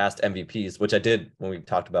past MVPs, which I did when we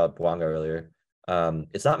talked about Bouanga earlier,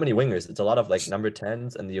 it's not many wingers. It's a lot of like number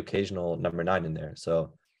 10s and the occasional number 9 in there.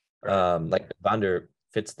 So like Vander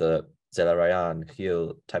fits the Zelarayan,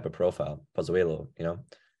 Gil type of profile, Pozuelo, you know.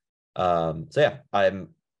 So yeah, I'm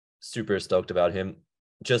super stoked about him.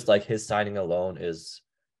 Just like his signing alone is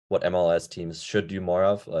what MLS teams should do more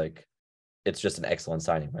of. Like, it's just an excellent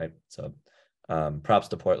signing, right? So props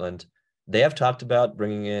to Portland. They have talked about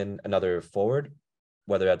bringing in another forward,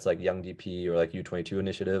 whether that's like young DP or like U22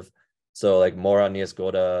 initiative. So like more on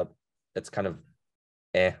Niesgoda, it's kind of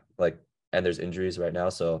like, and there's injuries right now.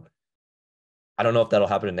 So I don't know if that'll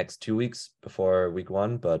happen in the next 2 weeks before week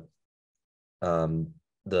 1, but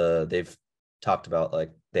they've talked about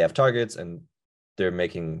like they have targets and they're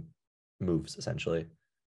making moves essentially.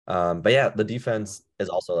 But yeah, the defense is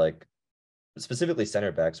also like specifically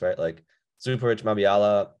center backs, right? Like Zuparic,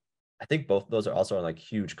 Mabiala, I think both of those are also on like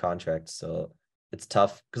huge contracts. So it's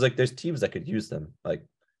tough because like there's teams that could use them. Like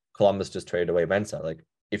Columbus just traded away Mensah. Like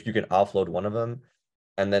if you can offload one of them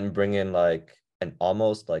and then bring in like an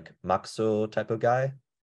almost like Maxo type of guy,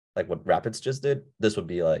 like what Rapids just did, this would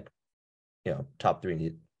be like, you know, top 3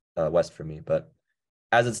 in the West for me. But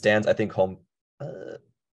as it stands, I think home,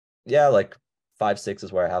 like 5-6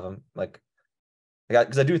 is where I have them. Like,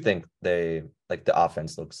 because I do think they like the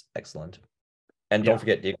offense looks excellent, and don't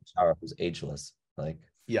forget Diego Chara, who's ageless. Like,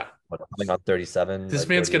 coming on 37. This like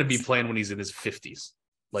man's going to be playing when he's in his 50s.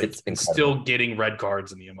 Like, it's still getting red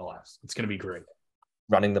cards in the MLS. It's going to be great.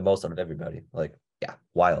 Running the most out of everybody. Like, yeah,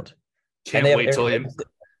 wild. Can't wait till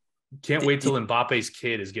Mbappe's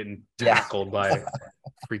kid is getting tackled by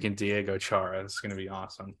freaking Diego Chara. It's going to be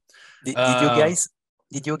awesome.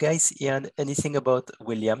 Did you guys hear anything about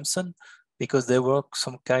Williamson? Because there were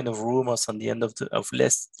some kind of rumors on the end of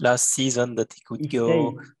last season that he could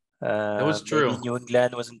go. That was true. New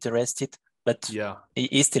England was interested, but yeah,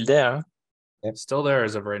 he's still there. Yep. Still there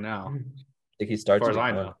as of right now. I think he starts. As far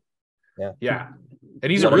as I know. Yeah.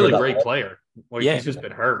 And he's a really great player. Well, he's just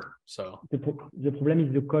been hurt. So the problem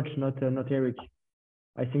is the coach, not Eric.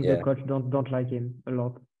 I think the coach don't like him a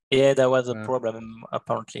lot. Yeah, that was a problem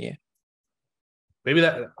apparently. Maybe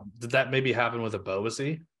did that happen with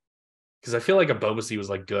Abobasi? Because I feel like Abobasi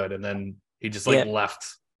was like good, and then he just like left.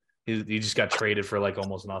 He just got traded for like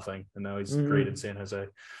almost nothing, and now he's great in San Jose.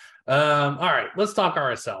 All right, let's talk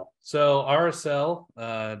RSL. So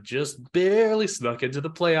RSL just barely snuck into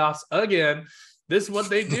the playoffs again. This is what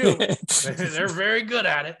they do. They're very good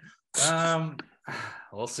at it.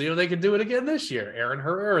 We'll see if they can do it again this year. Aaron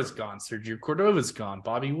Herrera's gone. Sergio Cordova's gone.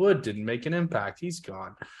 Bobby Wood didn't make an impact. He's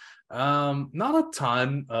gone. Not a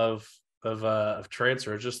ton of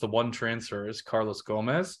transfers. Just the one transfer is Carlos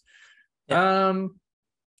Gomez.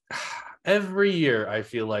 every year I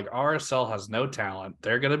feel like RSL has no talent.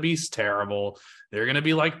 They're going to be terrible. They're going to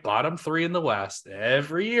be like bottom 3 in the West.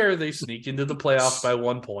 Every year they sneak into the playoffs by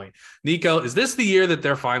 1 point. Nico, is this the year that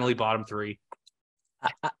they're finally bottom 3?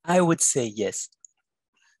 I would say yes.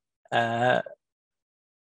 If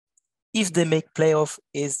they make playoff,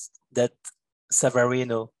 is that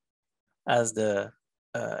Savarino as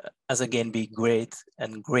again be great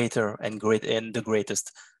and greater and great and the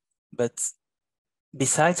greatest. But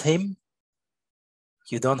besides him,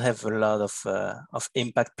 you don't have a lot of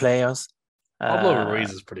impact players. Pablo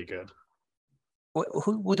Ruiz is pretty good.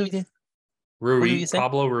 Who do you think? Ruiz,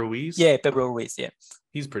 Pablo Ruiz? Yeah, Pablo Ruiz, yeah.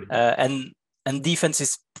 He's pretty good. And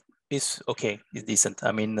defense is okay, is decent.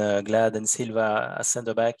 I mean, Glad and Silva as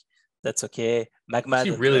center back, that's okay. Magmad.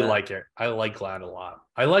 You really like it. I like Glad a lot.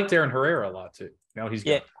 I liked Aaron Herrera a lot too. Now he's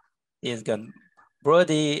gone. Yeah, he's gone.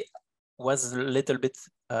 Brody was a little bit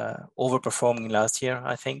overperforming last year,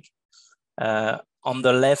 I think. On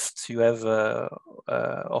the left, you have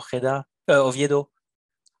Oviedo,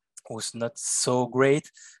 who's not so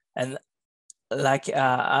great. And like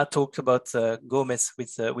I talked about Gomez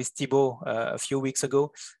with Thibaut a few weeks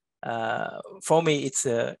ago. For me, it's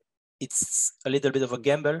a little bit of a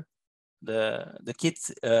gamble. The kid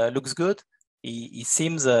looks good. He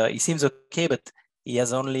seems okay, but he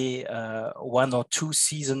has only 1 or 2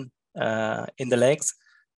 seasons in the legs,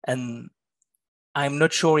 and I'm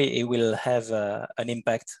not sure he will have an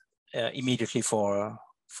impact immediately for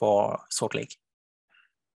Salt Lake.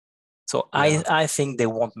 So yeah. I think they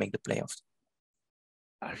won't make the playoffs.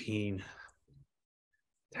 I mean,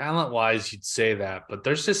 talent-wise, you'd say that, but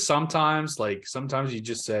there's just sometimes you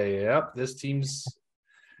just say, "Yep, this team's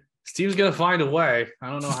gonna find a way."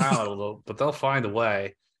 I don't know how, but they'll find a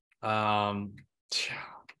way. Man,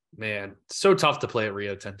 so tough to play at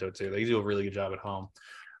Rio Tinto too. They do a really good job at home.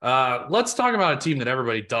 Let's talk about a team that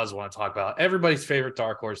everybody does want to talk about. Everybody's favorite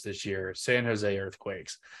dark horse this year, San Jose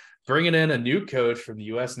Earthquakes. Bringing in a new coach from the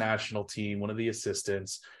U.S. national team, one of the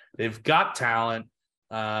assistants. They've got talent.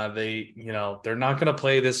 They're not going to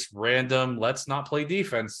play this random let's not play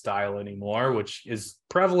defense style anymore, which is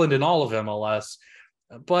prevalent in all of MLS.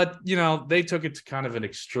 But, they took it to kind of an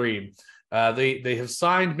extreme. They have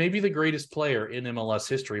signed maybe the greatest player in MLS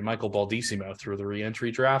history, Michael Baldissimo, through the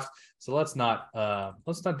re-entry draft. So let's not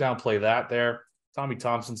downplay that there. Tommy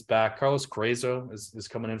Thompson's back. Carlos Carrizo is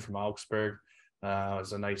coming in from Augsburg. It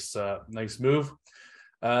was a nice move.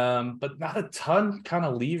 But not a ton kind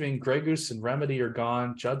of leaving. Gregus and Remedy are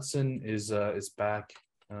gone. Judson is back.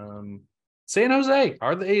 San Jose,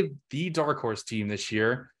 are they the dark horse team this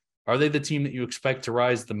year? Are they the team that you expect to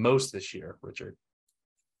rise the most this year, Richard?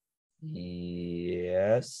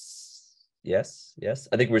 Yes. I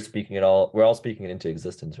think we're all speaking it into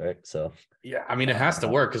existence, right? So yeah, I mean it has to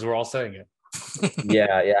work because we're all saying it.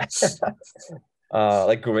 yeah.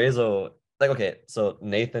 Like Guerrero, okay, so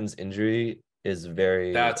Nathan's injury is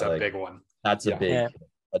that's a big one. That's a big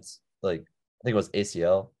that's I think it was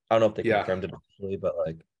ACL. I don't know if they confirmed it officially, but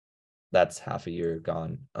that's half a year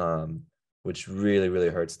gone. Which really, really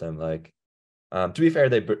hurts them. To be fair,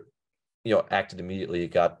 they acted immediately,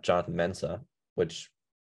 got Jonathan Mensah, which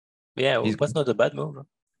was not a bad move.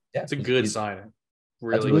 Yeah, it's a good signing.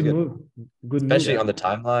 Really good move. Good especially move, on the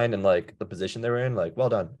timeline and the position they were in. Well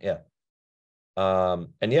done. Yeah.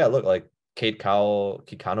 And yeah, look, Kate Cowell,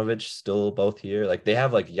 Kikanovic still both here. They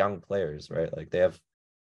have young players, right? They have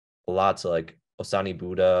lots of Osani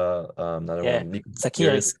Buddha, another one.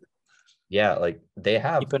 Sakiris. Yeah, they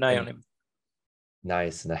have. Keep an eye on him.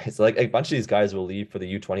 Nice. A bunch of these guys will leave for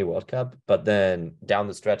the U20 World Cup, but then down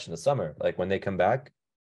the stretch in the summer, when they come back,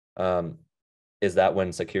 is that when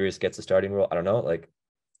Sakiris gets a starting role? I don't know.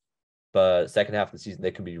 But second half of the season,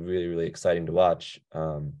 they can be really, really exciting to watch.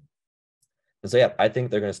 And so, yeah, I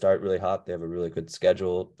think they're going to start really hot. They have a really good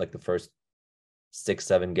schedule, the first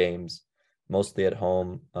 6-7 games, mostly at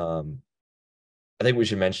home. I think we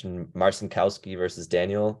should mention Marcinkowski versus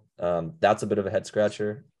Daniel. That's a bit of a head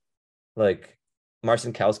scratcher.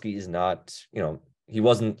 Marcinkowski is not, he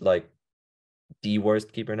wasn't the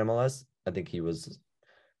worst keeper in MLS. I think he was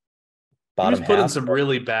bottom half. He was put in some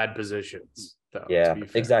really bad positions, though. Yeah,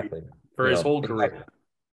 exactly. For his whole career.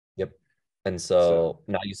 Yep. And so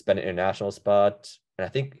now you spend an international spot. And I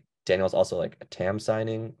think Daniel's also a TAM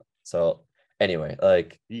signing. So anyway,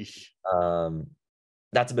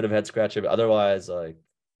 that's a bit of a head scratcher. But otherwise,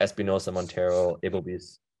 Espinosa, Montero, Abel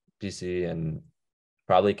BC, and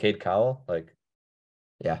probably Cade Cowell.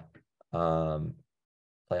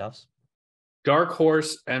 Playoffs. Dark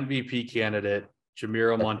horse MVP candidate,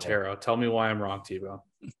 Jamiro Montero. Tell me why I'm wrong, Thibaut.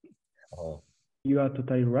 Oh. You are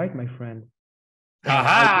totally right, my friend.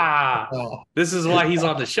 Aha! This is why he's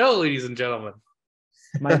on the show, ladies and gentlemen.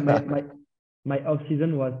 My off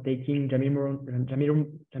season was taking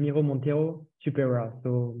Jamiro Montero Supera,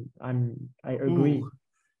 so I agree. Ooh,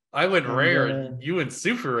 I went And, rare. You went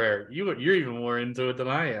super rare. You're even more into it than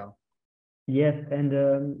I am. Yes, and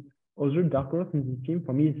other dark horse in this team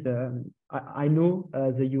for me is I know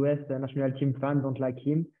the US national team fans don't like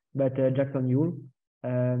him, but Jackson Yule,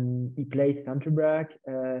 he plays center back,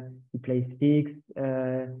 he plays six,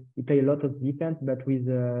 he plays a lot of defense, but with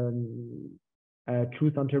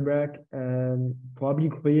true center back, probably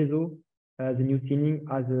Gruezo, the new signing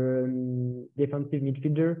as a defensive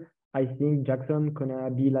midfielder. I think Jackson gonna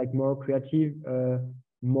be like more creative,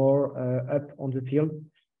 more up on the field.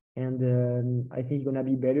 And I think he's gonna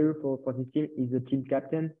be better for this team. He's the team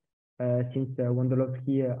captain since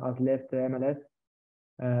Wondolowski has left MLS.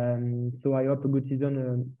 So I hope a good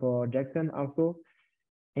season for Jackson also.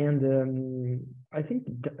 And I think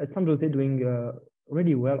San Jose doing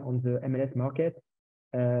really well on the MLS market.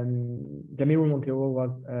 Jamiro Montero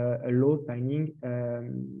was a low signing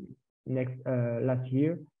last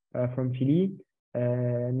year from Chile.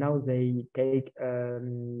 Now they take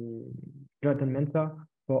Jonathan Mensah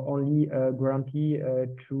for only guarantee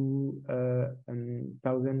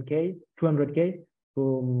 200K.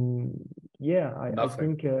 So yeah, I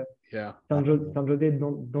think Yeah. San Jose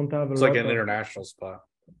don't have a It's lot like an of, international spot.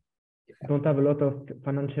 don't have a lot of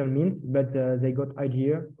financial means, but they got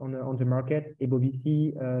idea on the market.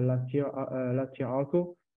 Ebobisi last year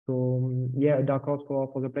also. So yeah, a dark horse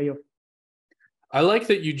for the playoffs. I like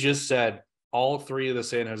that you just said all three of the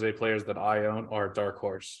San Jose players that I own are dark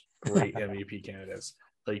horse, great MVP candidates.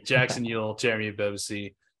 Like Jackson Yule, Jeremy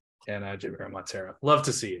Bevsey, and Jamiro Montero. Love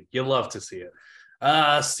to see it. You love to see it.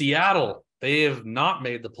 Seattle, they have not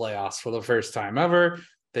made the playoffs for the first time ever.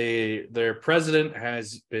 Their president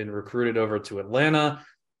has been recruited over to Atlanta.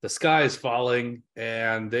 The sky is falling,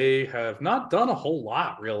 and they have not done a whole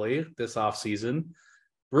lot really this offseason.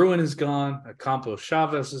 Bruin is gone. Campos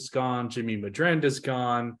Chavez is gone. Jimmy Madrend is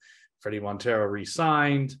gone. Freddie Montero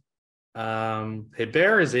re-signed.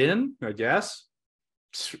 Hebert is in, I guess.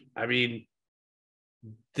 I mean,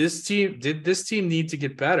 this team need to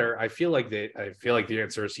get better? I feel like the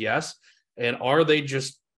answer is yes. And are they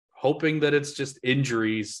just hoping that it's just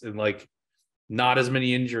injuries and like not as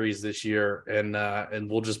many injuries this year, and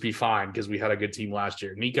we'll just be fine because we had a good team last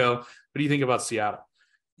year? Nico, what do you think about Seattle?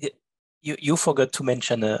 You forgot to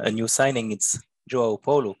mention a new signing. It's Joao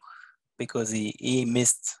Paulo, because he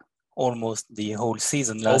missed almost the whole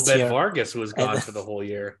season last year. Vargas was gone for the whole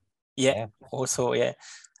year. Yeah. Also, yeah.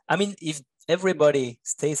 I mean, if everybody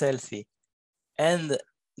stays healthy and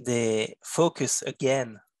they focus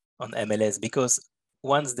again on MLS, because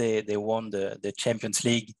once they won the Champions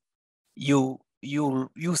League, you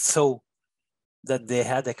saw that they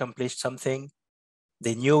had accomplished something.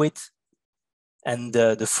 They knew it, and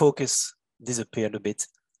the focus disappeared a bit.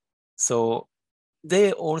 So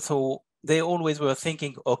they always were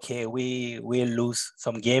thinking, okay, we will lose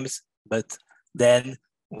some games, but then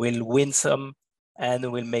we'll win some and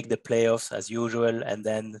we'll make the playoffs as usual. And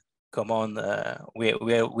then come on,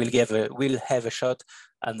 we'll have a shot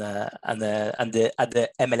at the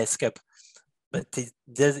MLS Cup. But it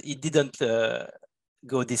didn't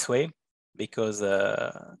go this way, because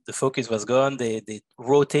the focus was gone. They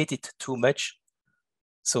rotated too much,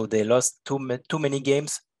 so they lost too many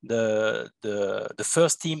games. The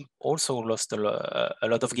first team also lost a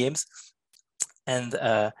lot of games, and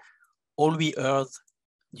all we heard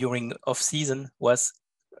during off season was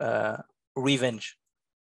revenge.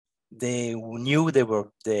 They knew they were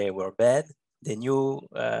bad. They knew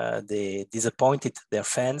they disappointed their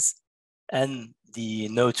fans and the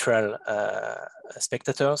neutral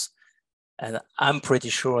spectators, and I'm pretty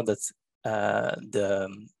sure that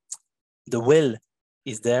the will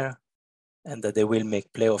is there, and that they will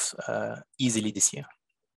make playoffs easily this year.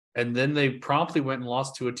 And then they promptly went and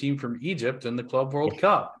lost to a team from Egypt in the Club World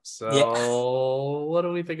Cup. So what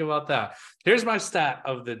do we think about that? Here's my stat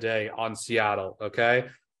of the day on Seattle, okay?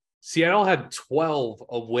 Seattle had 12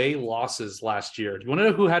 away losses last year. Do you want to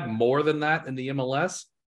know who had more than that in the MLS?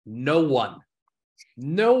 No one.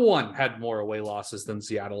 No one had more away losses than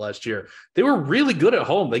Seattle last year. They were really good at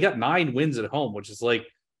home. They got 9 wins at home, which is like,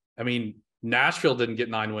 I mean, Nashville didn't get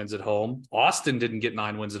 9 wins at home. Austin didn't get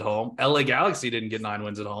 9 wins at home. LA Galaxy didn't get 9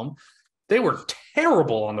 wins at home. They were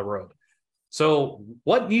terrible on the road. So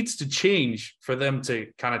what needs to change for them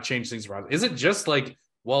to kind of change things around? Is it just like,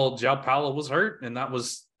 well, João Paulo was hurt and that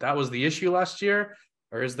was the issue last year?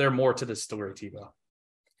 Or is there more to this story, Thibaut?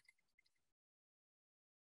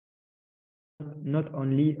 not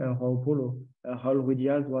only Raul Polo. Raul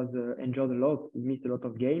Ruiz was injured a lot. He missed a lot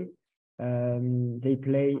of games. They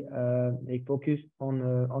focus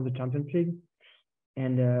on the Champions League,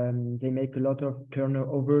 and they make a lot of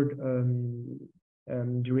turnover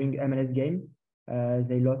during MLS games.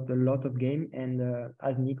 They lost a lot of games, and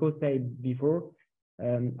as Nico said before,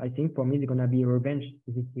 I think for me they're gonna be revenge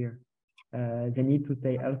this year. They need to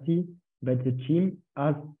stay healthy, but the team,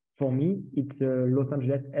 as for me, it's a Los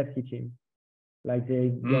Angeles FC team. Like they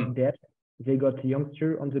got depth, they got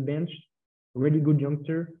youngster on the bench, really good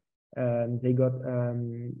youngster. They got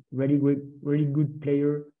really good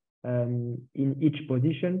player in each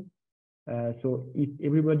position. So if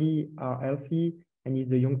everybody are healthy and if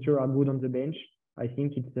the youngster are good on the bench, I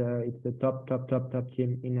think it's the top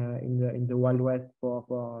team in the Wild West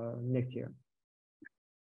for next year.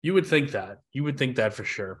 You would think that. You would think that for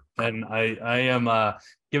sure. And I am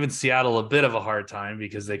giving Seattle a bit of a hard time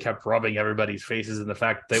because they kept rubbing everybody's faces in the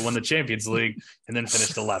fact that they won the Champions League and then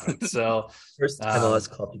finished 11th. So First MLS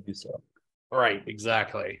club to do so. Right,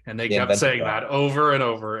 exactly. And they kept saying that over and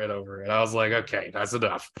over and over. And I was like, okay, that's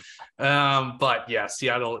enough. But yeah,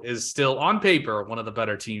 Seattle is still on paper one of the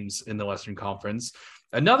better teams in the Western Conference.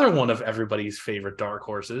 Another one of everybody's favorite dark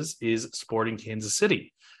horses is Sporting Kansas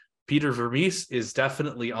City. Peter Vermees is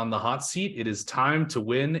definitely on the hot seat. It is time to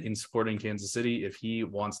win in Sporting Kansas City if he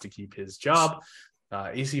wants to keep his job.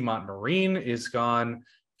 AC Montmarine is gone.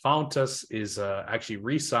 Fontas is actually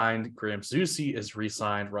re-signed. Graham Zusi is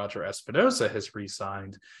re-signed. Roger Espinosa has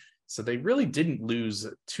re-signed. So they really didn't lose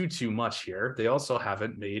too much here. They also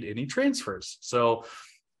haven't made any transfers. So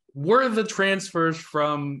were the transfers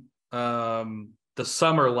from the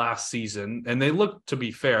summer last season, and they look, to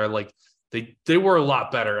be fair, like they were a lot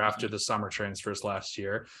better after the summer transfers last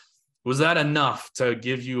year. Was that enough to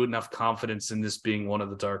give you enough confidence in this being one of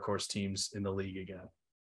the dark horse teams in the league again?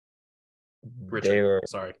 Richard, they were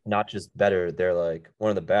sorry. Not just better, they're like one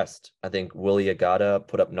of the best. I think Willie Agata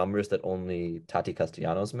put up numbers that only Tati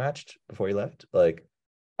Castellanos matched before he left. Like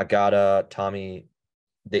Agata, Tommy,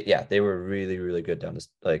 they were really good down this.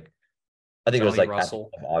 Like I think Johnny it was like Russell.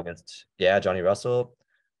 at the end of August. Yeah, Johnny Russell.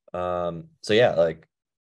 So yeah, like,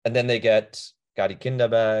 and then they get Gadi Kinda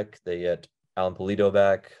back. They get Alan Polito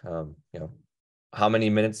back. How many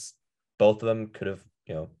minutes both of them could have,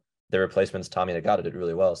 their replacements, Tommy and Agata, did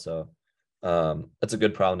really well. So that's a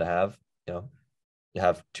good problem to have. You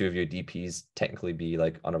have two of your DPs technically be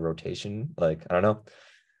like on a rotation. Like, I don't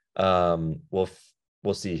know.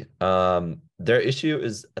 We'll see. Their issue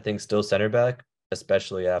is, I think, still center back,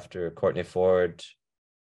 especially after Courtney Ford.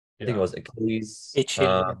 I think it was Achilles.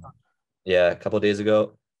 A couple of days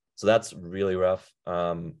ago. So that's really rough.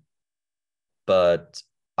 But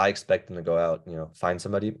I expect them to go out, find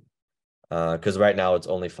somebody. Because right now it's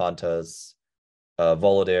only Fontas,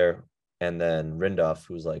 Volodare, and then Rindolph,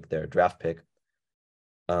 who's like their draft pick.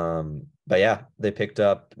 But yeah, they picked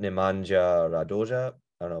up Nemanja Radoja.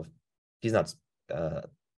 I don't know if he's not I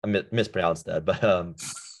mispronounced that, but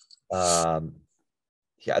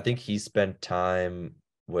yeah, I think he spent time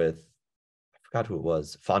with, I forgot who it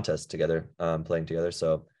was, Fontas together, playing together.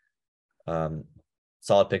 So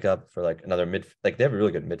solid pickup for like another they have a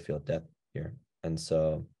really good midfield depth here. And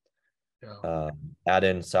so add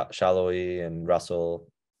in Shallowy and Russell.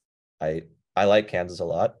 I like Kansas a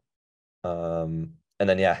lot. And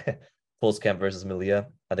then Pulskamp versus Melia.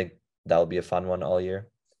 I think that'll be a fun one all year.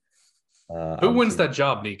 Who wins that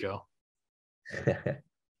job, Nico?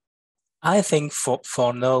 I think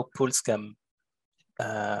for now, Pulskamp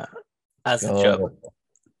has a job.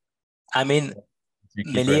 I mean,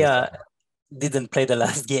 Melia didn't play the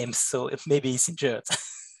last game, so maybe he's injured.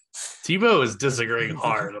 Thibaut is disagreeing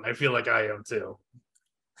hard, and I feel like I am too.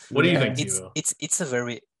 What do you think, Thibaut? It's a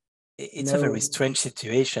very strange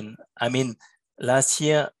situation. I mean, last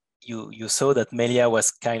year you saw that Melia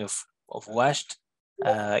was kind of washed.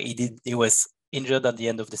 He was injured at the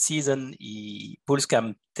end of the season.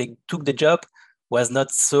 Pulskamp took the job, was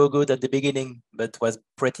not so good at the beginning, but was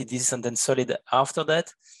pretty decent and solid after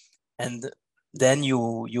that. And then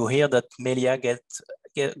you hear that Melia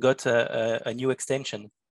got a new extension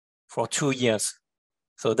for 2 years.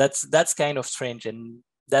 So that's kind of strange, and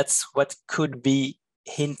that's what could be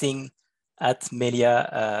hinting at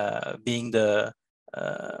Melia being the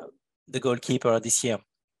goalkeeper this year.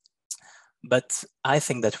 But I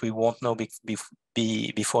think that we won't know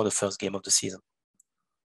before the first game of the season.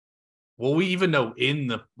 Will we even know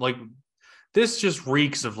this just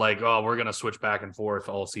reeks of like, oh, we're gonna switch back and forth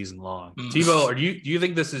all season long. Thibaut, do you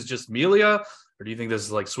think this is just Melia, or do you think this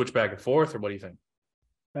is like switch back and forth, or what do you think?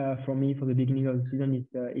 For me, for the beginning of the season,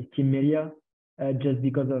 it's Team Melia, just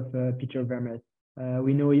because of Peter Vermees.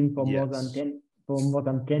 We know him for Yes. more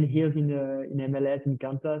than 10 years in MLS in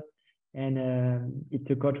Kansas, and it's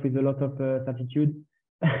a coach with a lot of attitude.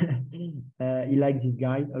 He likes this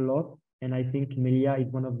guy a lot, and I think Melia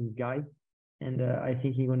is one of these guys. And I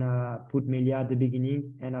think he's gonna put Melia at the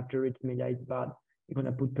beginning, and after it, Melia is bad, he's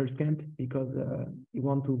gonna put Perskamp because he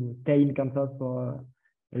want to stay in Kansas for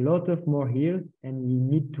a lot of more years, and he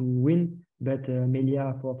need to win. But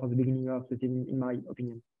Melia for the beginning of the season, in my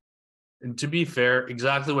opinion. And to be fair,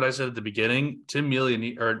 exactly what I said at the beginning, Peter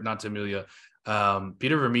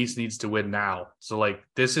Vermees needs to win now. So like,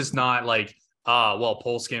 this is not like,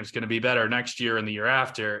 Polskamp's going to be better next year and the year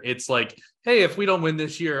after. It's like, hey, if we don't win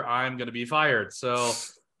this year, I'm going to be fired. So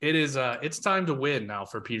it's time to win now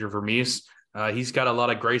for Peter Vermees. He's got a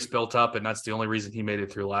lot of grace built up, and that's the only reason he made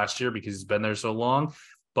it through last year, because he's been there so long.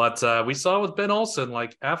 But we saw with Ben Olsen,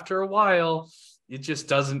 like after a while, you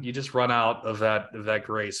just run out of that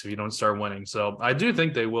grace if you don't start winning. So I do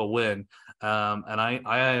think they will win. And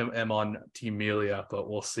I am on Team Melia, but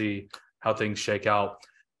we'll see how things shake out.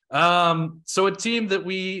 So a team that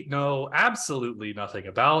we know absolutely nothing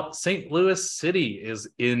about, St. Louis City, is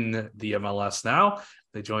in the MLS now.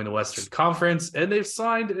 They joined the Western Conference, and they've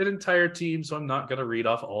signed an entire team, so I'm not going to read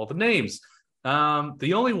off all the names.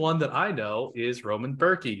 The only one that I know is Roman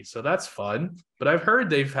Berkey, so that's fun. But I've heard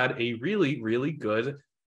they've had a really, really good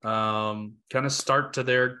kind of start to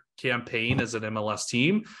their campaign as an MLS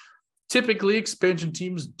team. Typically, expansion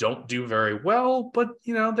teams don't do very well, but,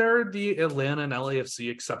 there are the Atlanta and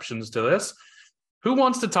LAFC exceptions to this. Who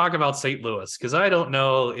wants to talk about St. Louis? Because I don't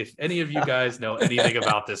know if any of you guys know anything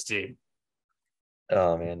about this team.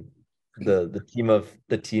 Oh man, the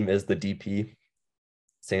team is the DP,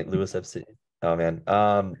 St. Louis FC. Oh man,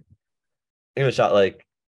 give it a shot. Like,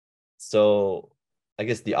 so I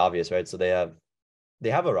guess the obvious, right? So they have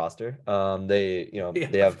a roster. They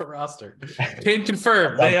have a roster. Can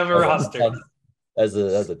confirm they have a roster. As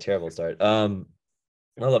a terrible start. Well,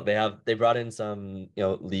 look, they brought in some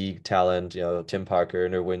league talent. Tim Parker,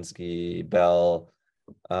 Nerwinski, Bell,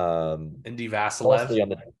 Indy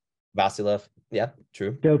Vasilev. Vasilev. Yeah,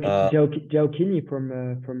 true. Joe Kinney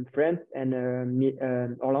from France and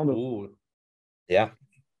Orlando. Ooh. Yeah,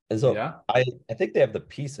 and so I think they have the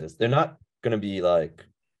pieces. They're not going to be like,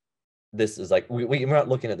 this is like, we're not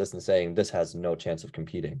looking at this and saying this has no chance of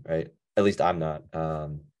competing, right? At least I'm not.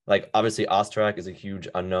 Like, obviously Ostrak is a huge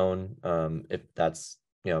unknown. If that's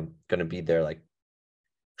going to be their like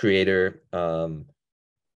creator. To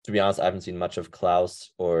be honest, I haven't seen much of Klaus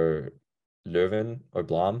or Leuven or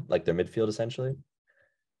Blom, like their midfield essentially.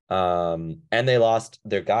 And they lost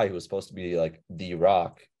their guy who was supposed to be like the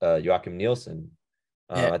rock, Joachim Nielsen.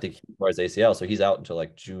 I think he tore his ACL, so he's out until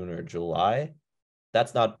like June or July.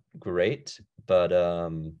 That's not great, but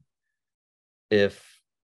I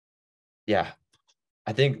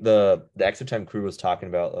think the Extra Time crew was talking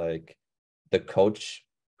about like the coach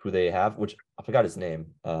who they have, which I forgot his name.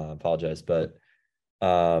 Apologize, but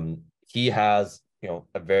he has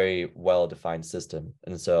a very well-defined system,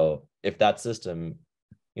 and so if that system,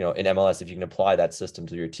 in MLS, if you can apply that system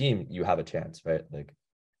to your team, you have a chance, right? Like,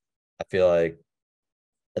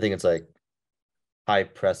 I think it's like high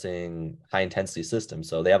pressing, high intensity system.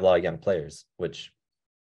 So they have a lot of young players, which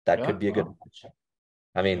could be a good match.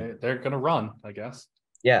 I mean, they're going to run, I guess.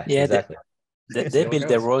 Yeah, exactly. They build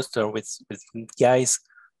their roster with guys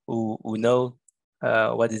who know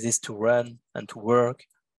what it is to run and to work,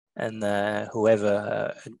 and who have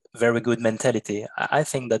a very good mentality. I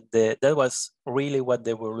think that that was really what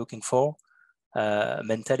they were looking for,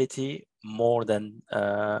 mentality more than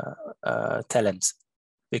talent.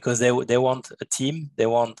 Because they want a team, they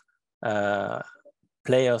want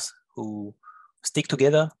players who stick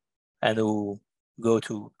together and who go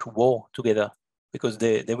to war together, because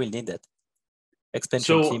they will need that.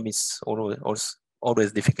 Expansion team is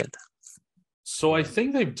always difficult. So I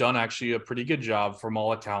think they've done actually a pretty good job from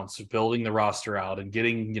all accounts of building the roster out and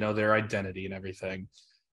getting, their identity and everything.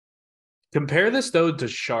 Compare this though to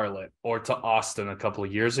Charlotte or to Austin a couple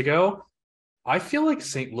of years ago. I feel like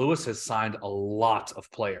St. Louis has signed a lot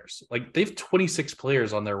of players. Like, they have 26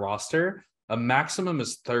 players on their roster. A maximum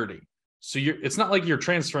is 30. So it's not like you're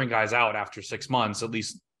transferring guys out after 6 months, at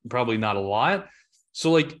least probably not a lot.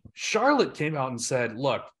 So like, Charlotte came out and said,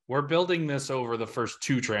 look, we're building this over the first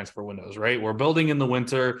 2 transfer windows, right? We're building in the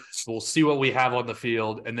winter. We'll see what we have on the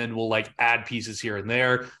field, and then we'll like add pieces here and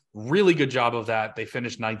there. Really good job of that. They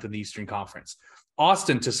finished 9th in the Eastern Conference.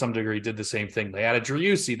 Austin, to some degree, did the same thing. They added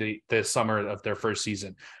SorareUSA the summer of their first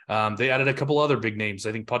season. They added a couple other big names,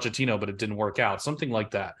 I think Pochettino, but it didn't work out, something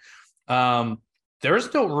like that.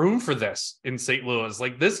 There's no room for this in St. Louis.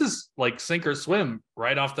 Like, this is like sink or swim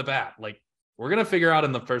right off the bat. Like, we're gonna figure out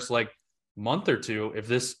in the first like month or two if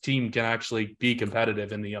this team can actually be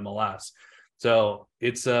competitive in the MLS. So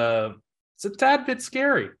it's a tad bit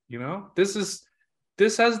scary, you know. This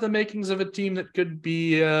has the makings of a team that could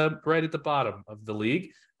be right at the bottom of the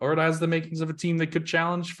league, or it has the makings of a team that could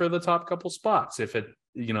challenge for the top couple spots if it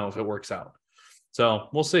works out. So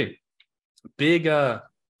we'll see. Big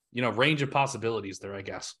range of possibilities there, I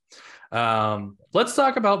guess. Let's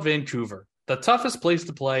talk about Vancouver, the toughest place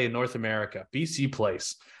to play in North America, BC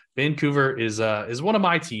Place. Vancouver is one of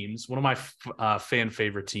my teams, one of my fan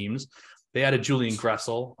favorite teams. They had a Julian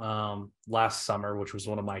Gressel last summer, which was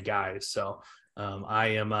one of my guys. So I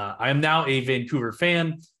am now a Vancouver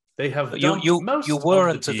fan. They have you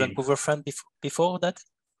weren't a Vancouver fan before that?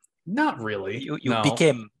 Not really. You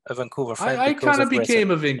became a Vancouver fan. I kind of became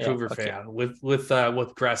Gressel. a Vancouver fan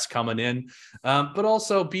with Gress coming in, but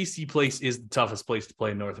also BC Place is the toughest place to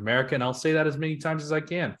play in North America, and I'll say that as many times as I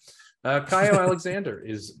can. Caio Alexander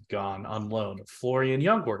is gone on loan. Florian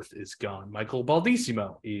Youngworth is gone. Michael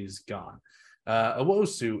Baldissimo is gone.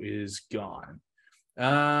 Owosu is gone.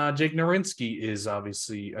 Jake Narinsky is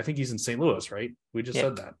obviously, I think he's in St. Louis, right? We just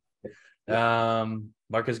said that.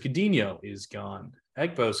 Marcus Godinho is gone.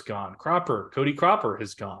 Egbo's gone. Cody Cropper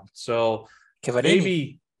has gone. So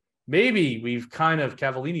maybe we've kind of,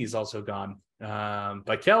 Cavallini's also gone.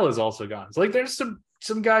 Bakel is also gone. It's like there's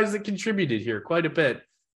some guys that contributed here quite a bit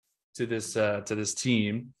to this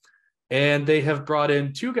team. And they have brought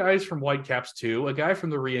in two guys from Whitecaps 2, a guy from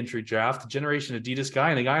the re-entry draft, a Generation Adidas guy,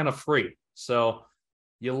 and a guy on a free. So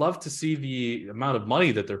you love to see the amount of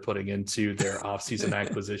money that they're putting into their offseason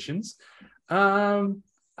acquisitions.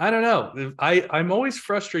 I don't know. I'm always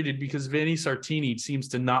frustrated because Vanni Sartini seems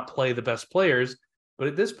to not play the best players, but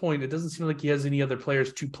at this point, it doesn't seem like he has any other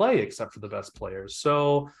players to play except for the best players.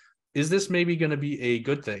 So is this maybe going to be a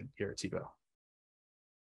good thing here, Thibaut?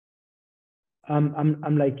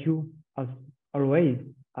 I'm like you, as always.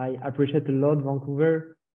 I appreciate a lot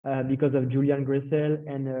Vancouver because of Julian Gressel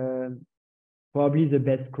and probably the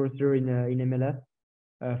best crosser in MLS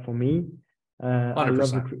for me.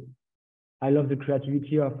 100%. I love the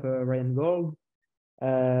creativity of Ryan Gold.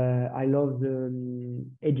 I love the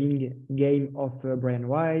edging game of Brian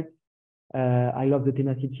White. I love the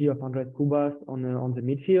tenacity of Andres Cubas on the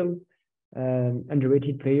midfield.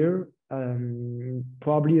 Underrated player.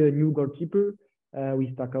 Probably a new goalkeeper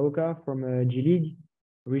with Takaoka from G League.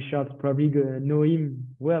 Richard's probably gonna know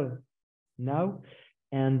him well now.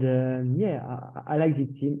 And I like this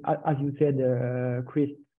team. As you said, Chris,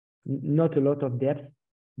 not a lot of depth,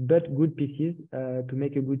 but good pieces to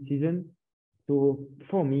make a good season. So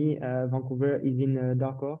for me, Vancouver is in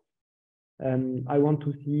dark horse. I want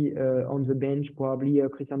to see on the bench probably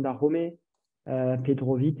Christian Darhome,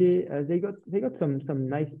 Pedro Vite. They got some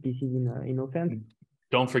nice pieces in offense.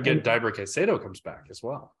 Don't forget Diber Caicedo comes back as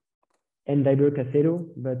well. And Diber Caicedo,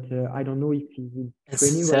 but I don't know if he's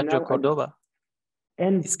training right now. Sergio Cordoba.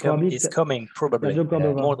 And he's coming probably.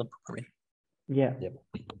 More than probably. Yeah. Yep.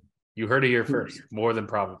 You heard it here first. More than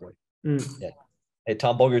probably. Mm. Yeah. Hey,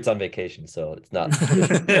 Tom Bogart's on vacation, so it's not.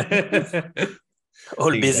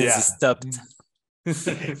 All business is stopped.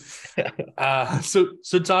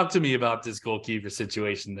 So talk to me about this goalkeeper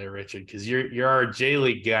situation there, Richard, because you're our J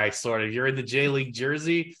League guy, sort of. You're in the J League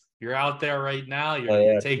jersey. You're out there right now.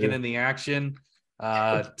 You're taking in the action.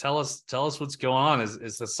 Tell us what's going on. Is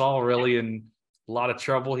Hasal really in a lot of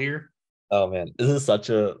trouble here? Oh man, this is such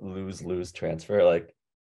a lose-lose transfer. Like,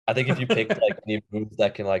 I think if you pick like any moves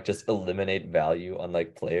that can like just eliminate value on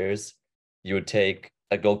like players, you would take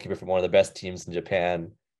a goalkeeper from one of the best teams in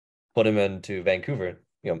Japan, put him into Vancouver.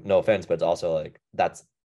 You know, no offense, but it's also like that's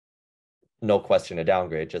no question a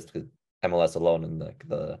downgrade just because MLS alone and like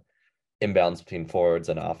the imbalance between forwards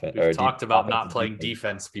and offense. We've talked about not playing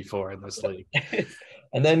defense before in this league.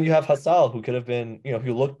 And then you have Hasal, who could have been,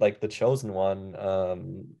 who looked like the chosen one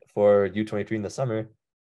for U23 in the summer.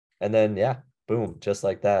 And then, boom, just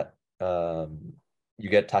like that. You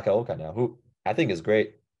get Takaoka now, who I think is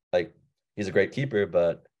great. Like, he's a great keeper,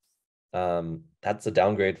 but that's a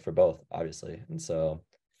downgrade for both, obviously. And so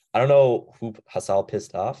I don't know who Hasal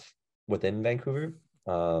pissed off within Vancouver.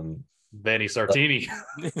 Vanni Sartini.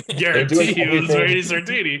 Guarantee you it was Vanni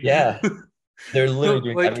Sartini. Yeah. They're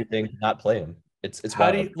literally doing everything to not play him. It's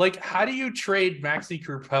how do you trade Maxi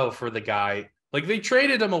Crepeau for the guy? Like, they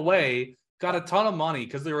traded him away, got a ton of money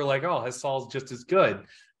because they were like, oh, Hasal's just as good.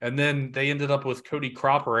 And then they ended up with Cody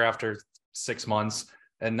Cropper after 6 months,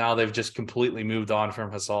 and now they've just completely moved on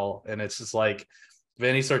from Hasal. And it's just like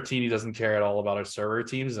Vanni Sartini doesn't care at all about our server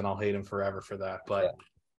teams, and I'll hate him forever for that. But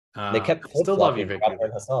they kept still love you,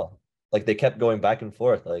 Vancouver. Hasal. Like, they kept going back and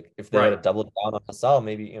forth. Like, if they had doubled down on Hasal,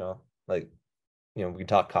 maybe, like we can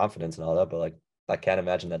talk confidence and all that, but like I can't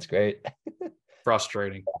imagine that's great.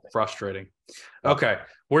 Frustrating. Okay,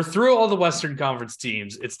 we're through all the Western Conference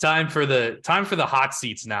teams. It's time for the hot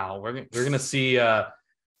seats now. We're gonna see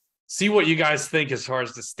what you guys think as far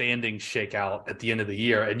as the standings shake out at the end of the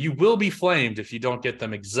year, and you will be flamed if you don't get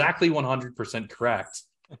them exactly 100% correct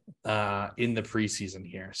in the preseason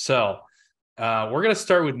here. So we're gonna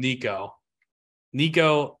start with Nico.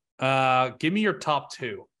 Nico, give me your top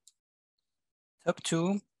two. Top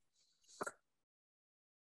two,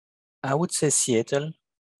 I would say Seattle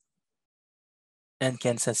and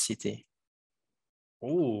Kansas City.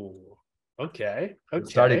 Ooh, okay.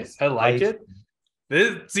 Starting I like it.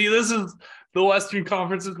 This is the Western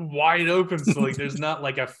Conference is wide open. So like there's not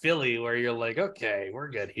like a Philly where you're like, okay, we're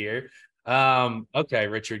good here. Okay,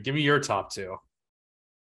 Richard, give me your top two.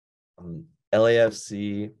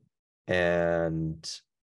 LAFC and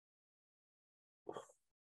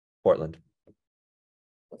Portland.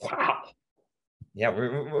 Wow. Yeah,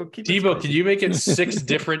 we'll keep it Tebow, spicy. can you make it 6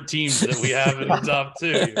 different teams that we have in the top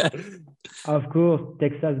two? Of course,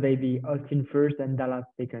 Texas, baby. Austin first and Dallas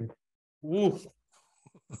second. Ooh,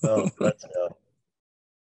 Oh, let's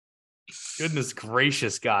goodness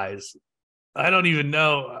gracious, guys. I don't even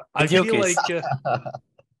know. I feel like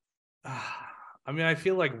I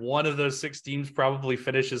feel like one of those 6 teams probably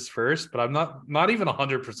finishes first, but I'm not even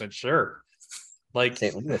 100% sure. Like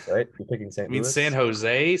St. Louis, right? You're picking St. Louis? San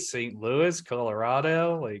Jose, St. Louis,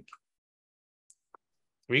 Colorado. Like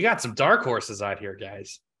we got some dark horses out here,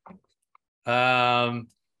 guys. I'm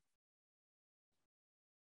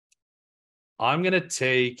gonna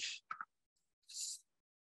take.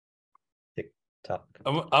 Top.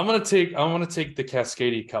 I'm gonna take the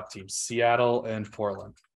Cascadia Cup teams, Seattle and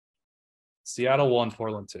Portland. Seattle 1,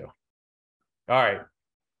 Portland 2. All right.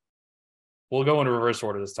 We'll go in reverse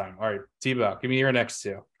order this time. All right, Tebow, give me your next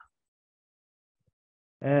two.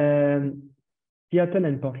 Seattle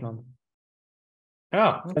and Portland.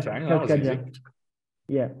 Oh, okay. That was easy.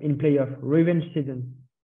 Yeah, in playoff. Revenge season.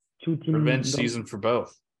 2 teams. Revenge season for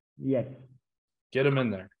both. Yes. Get them in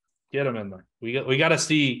there. We got to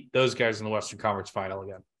see those guys in the Western Conference final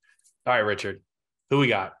again. All right, Richard, who we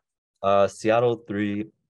got? Seattle 3,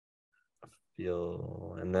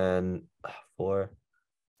 and then 4.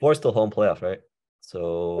 4 still home playoff, right?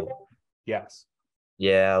 So Yes,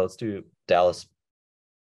 yeah, let's do Dallas.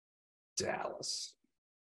 Dallas.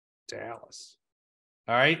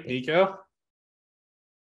 All right, Nico.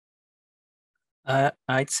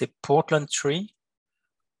 I'd say Portland 3,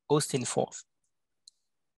 Austin 4th.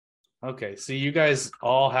 Okay, so you guys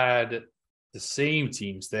all had the same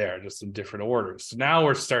teams there, just in different orders. So now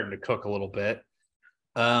we're starting to cook a little bit.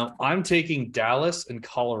 I'm taking Dallas and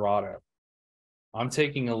Colorado. I'm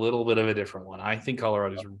taking a little bit of a different one. I think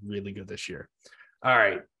Colorado's really good this year. All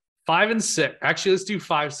right, 5 and 6. Actually, let's do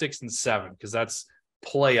 5, 6, and 7 because that's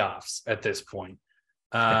playoffs at this point.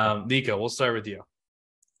 Nico, we'll start with you.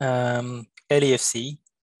 LAFC,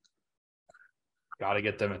 Got to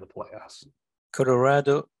get them in the playoffs.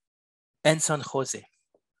 Colorado, and San Jose.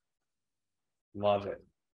 Love it.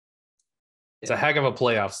 It's a heck of a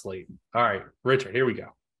playoff slate. All right, Richard, here we go.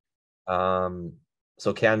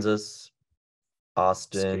 So Kansas,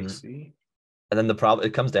 Austin, Spacey. and then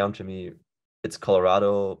it comes down to me. It's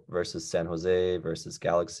Colorado versus San Jose versus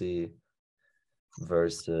Galaxy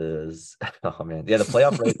versus oh man, yeah, the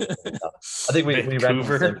playoff rate. I think we ran into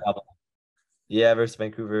the same problem. Yeah, versus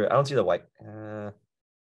Vancouver. I don't see the white.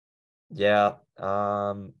 Yeah.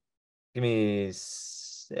 Give me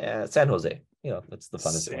San Jose. That's the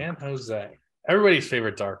funnest San one. Jose. Everybody's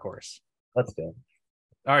favorite dark horse. Let's go.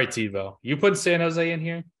 All right, Tebow. You put San Jose in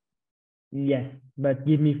here? Yes, but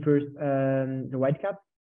give me first the Whitecap.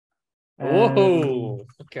 Whoa.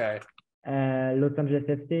 Okay. Los Angeles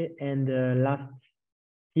FC and last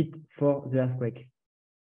hit for the Earthquake.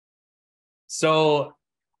 So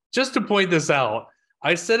just to point this out,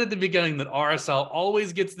 I said at the beginning that RSL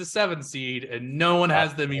always gets the 7 seed and no one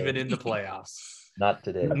has them even in the playoffs. Not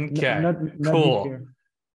today. Okay. Not Cool. this year.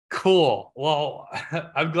 Cool. Well,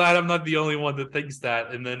 I'm glad I'm not the only one that thinks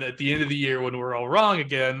that. And then at the end of the year, when we're all wrong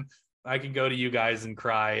again, I can go to you guys and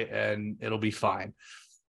cry and it'll be fine.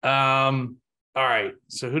 All right.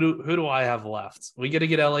 So who do I have left? We got to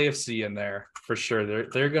get LAFC in there for sure.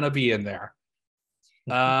 They're going to be in there.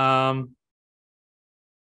 I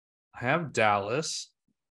have Dallas.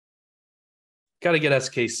 Got to get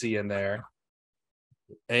SKC in there.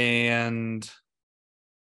 And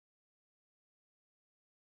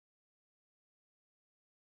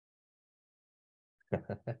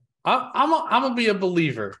I'm gonna be a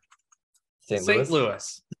believer. St.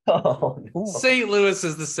 Louis. Oh, no. St. Louis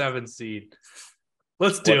is the 7 seed.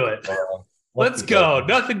 Let's do it. Let's go.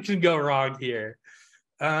 Nothing can go wrong here.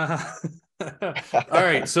 All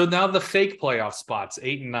right. So now the fake playoff spots,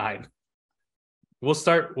 8 and 9. We'll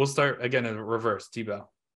start again in reverse. Thibaut.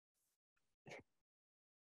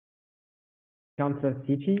 Kansas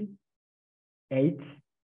City, 8,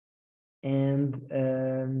 and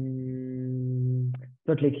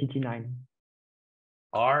Salt Lake City, 9.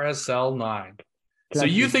 RSL 9. So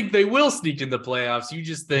Classic. you think they will sneak in the playoffs? You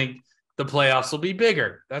just think the playoffs will be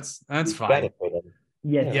bigger. That's fine.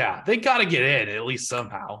 Yes. Yeah, they got to get in at least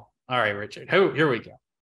somehow. All right, Richard. Here we go.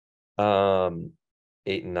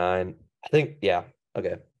 8 and 9. I think, yeah.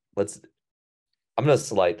 Okay. I'm gonna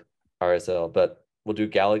slight RSL, but we'll do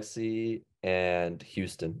Galaxy and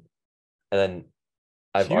Houston. And then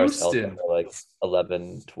I've Houston. RSL for like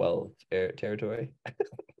 11, 12 territory.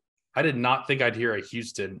 I did not think I'd hear a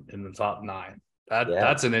Houston in the top 9. Yeah.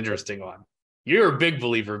 That's an interesting one. You're a big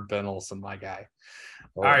believer in Ben Olsen, my guy.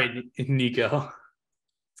 Oh. All right, Nico.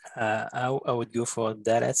 I would go for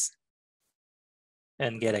Dallas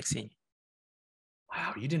and Galaxy.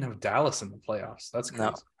 Wow, you didn't have Dallas in the playoffs. That's crazy.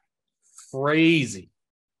 No. Crazy.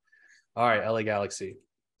 All right, LA Galaxy.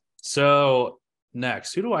 So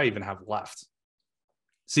next, who do I even have left?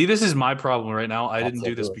 See, this is my problem right now. I didn't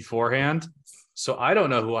do this beforehand, so I don't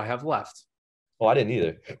know who I have left. Oh, I didn't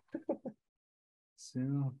either.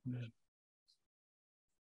 So,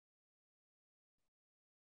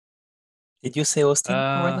 Did you say Austin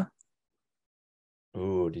already?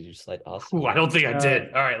 Ooh, did you slide Austin? I don't think I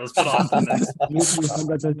did. All right, let's put Austin next. You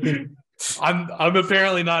forgot Austin. I'm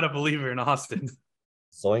apparently not a believer in Austin.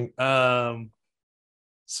 Zoink.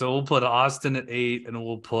 So we'll put Austin at 8, and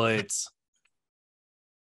we'll put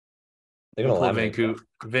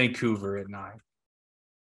Vancouver at 9.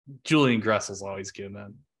 Julian Gressel's always good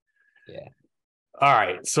then. Yeah. All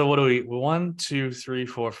right. So what do we? 1, 2, 3,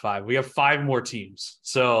 4, 5. We have 5 more teams.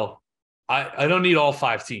 So I don't need all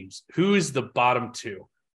 5 teams. Who is the bottom 2?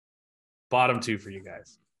 Bottom 2 for you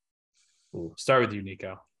guys. Ooh. Start with you,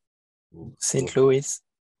 Nico. St. Louis.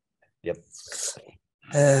 Yep.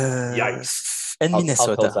 Yikes. And I'll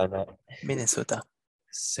Minnesota. co-sign that. Minnesota.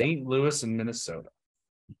 St. Louis and Minnesota.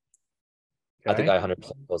 I think Okay. I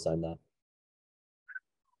 100% co-sign that.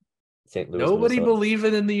 St. Louis. Nobody Minnesota.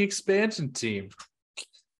 believing in the expansion team.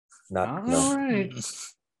 No. All right.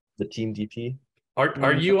 The team DP.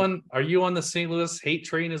 Are you on the St. Louis hate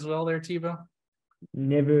train as well there, Thibaut?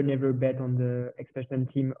 Never bet on the expansion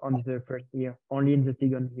team on the first year, only in the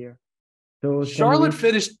second year. So Charlotte St.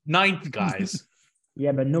 Louis- finished 9th, guys.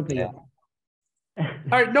 Yeah, but no playoff. All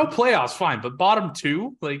right, no playoffs, fine, but bottom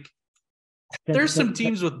 2, like there's some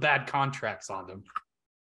teams with bad contracts on them.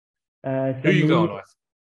 Who are you going with?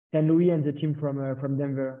 St. Louis and the team from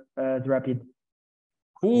Denver, the Rapid.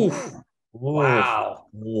 Ooh, Ooh. wow.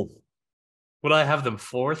 Ooh. Would I have them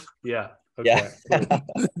 4th? Yeah. Okay. Yeah.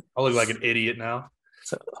 I look like an idiot now.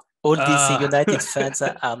 So all DC United fans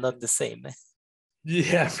are not the same.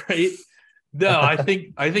 Yeah, right. No, I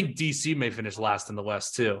think DC may finish last in the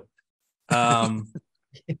West too. The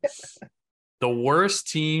worst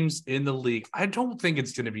teams in the league. I don't think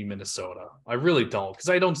it's going to be Minnesota. I really don't, because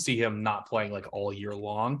I don't see him not playing like all year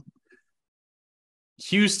long.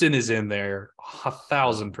 Houston is in there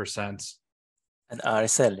 1,000%. And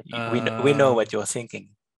RSL, we know what you're thinking.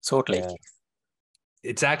 Salt Lake. Yeah.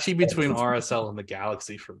 It's actually between RSL and the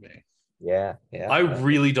Galaxy for me. Yeah. I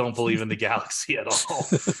really don't believe in the Galaxy at all.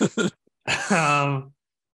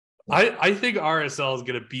 I think RSL is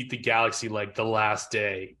going to beat the Galaxy like the last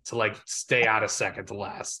day to like stay out of second to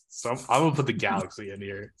last. So I'm going to put the Galaxy in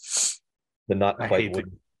here. The not I quite hate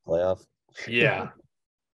wooden playoff. Yeah.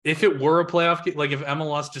 If it were a playoff game, like if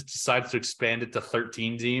MLS just decides to expand it to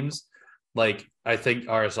 13 teams, like I think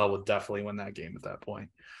RSL would definitely win that game at that point.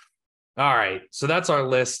 All right. So that's our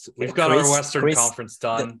list. We've got our Western Conference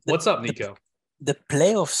done. What's up, Nico? The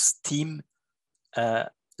playoffs team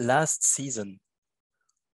last season,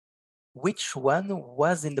 which one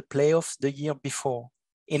was in the playoffs the year before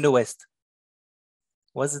in the West?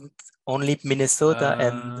 Wasn't only Minnesota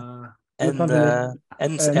and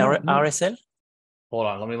RSL? Hold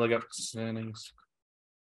on, let me look up standings.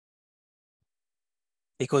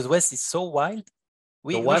 Because West is so wild.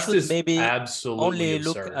 The West should is maybe absolutely only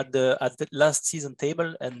absurd. look at the last season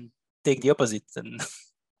table and take the opposite. And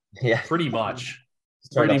Yeah. Pretty much.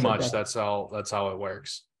 Start Pretty off like much. that. That's how it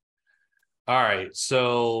works. All right.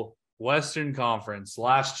 So Western Conference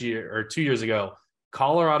last year or 2 years ago,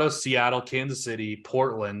 Colorado, Seattle, Kansas City,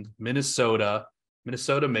 Portland, Minnesota.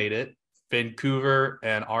 Minnesota made it. Vancouver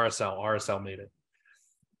and RSL. RSL made it.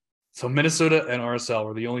 So Minnesota and RSL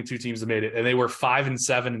were the only 2 teams that made it, and they were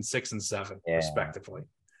 5-7 and 6-7, Yeah. respectively.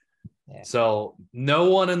 Yeah. So no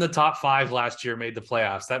one in the top 5 last year made the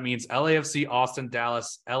playoffs. That means LAFC, Austin,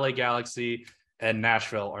 Dallas, LA Galaxy, and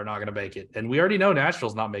Nashville are not going to make it. And we already know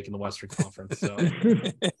Nashville's not making the Western Conference. So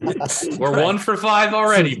we're Right. 1 for 5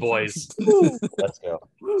 already, boys. Let's go.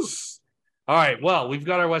 All right. Well, we've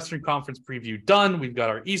got our Western Conference preview done. We've got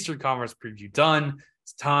our Eastern Conference preview done.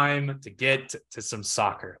 It's time to get to some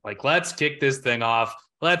soccer. Like, let's kick this thing off.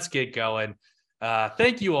 Let's get going.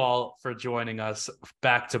 Thank you all for joining us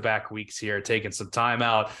back-to-back weeks here, taking some time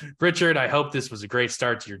out. Richard, I hope this was a great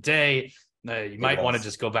start to your day. You might want to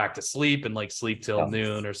just go back to sleep and sleep till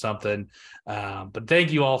noon or something. But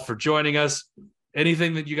thank you all for joining us.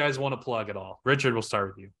 Anything that you guys want to plug at all? Richard, we'll start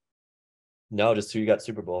with you. No, just who you got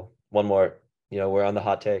Super Bowl. One more. We're on the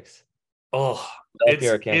hot takes. Oh,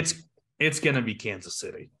 it's gonna be Kansas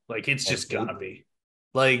City. It's just gotta be.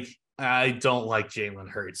 I don't like Jalen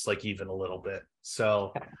Hurts even a little bit.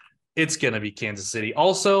 So it's gonna be Kansas City.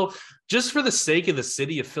 Also, just for the sake of the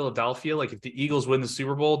city of Philadelphia, if the Eagles win the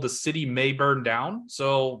Super Bowl, the city may burn down.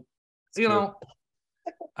 So,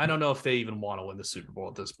 I don't know if they even want to win the Super Bowl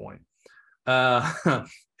at this point.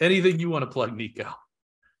 Anything you want to plug, Nico?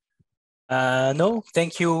 No,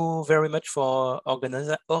 thank you very much for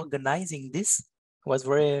organizing this. It was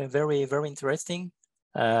very, very, very interesting.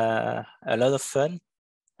 A lot of fun,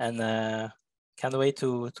 and can't wait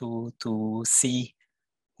to see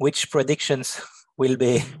which predictions will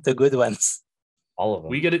be the good ones. All of them.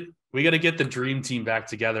 We gotta get the dream team back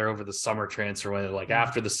together over the summer transfer window.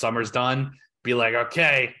 After the summer's done, be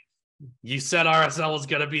okay, you said RSL was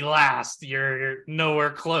gonna be last. You're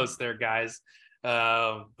nowhere close there, guys.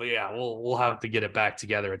 But yeah, we'll have to get it back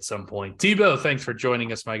together at some point. Thibaut, thanks for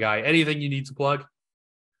joining us, my guy. Anything you need to plug?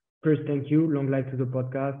 First, thank you. Long life to the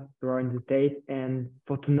podcast. Sorare in the States. And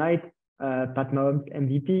for tonight, Pat Mahomes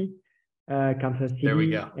MVP, Kansas City. There we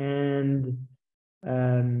go. And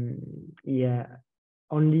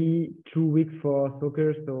only 2 weeks for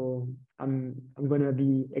soccer, so I'm gonna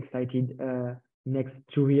be excited next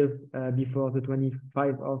 2 years before the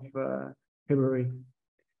 25th of February.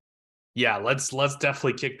 Yeah, let's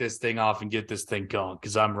definitely kick this thing off and get this thing going,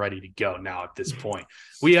 because I'm ready to go now at this point.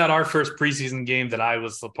 We had our first preseason game that I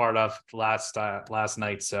was a part of last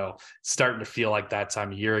night, so it's starting to feel like that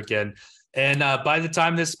time of year again. And by the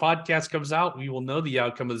time this podcast comes out, we will know the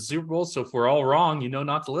outcome of the Super Bowl. So if we're all wrong,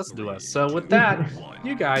 not to listen to us. So with that,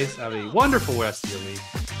 you guys have a wonderful rest of your week.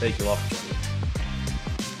 Thank you all for joining.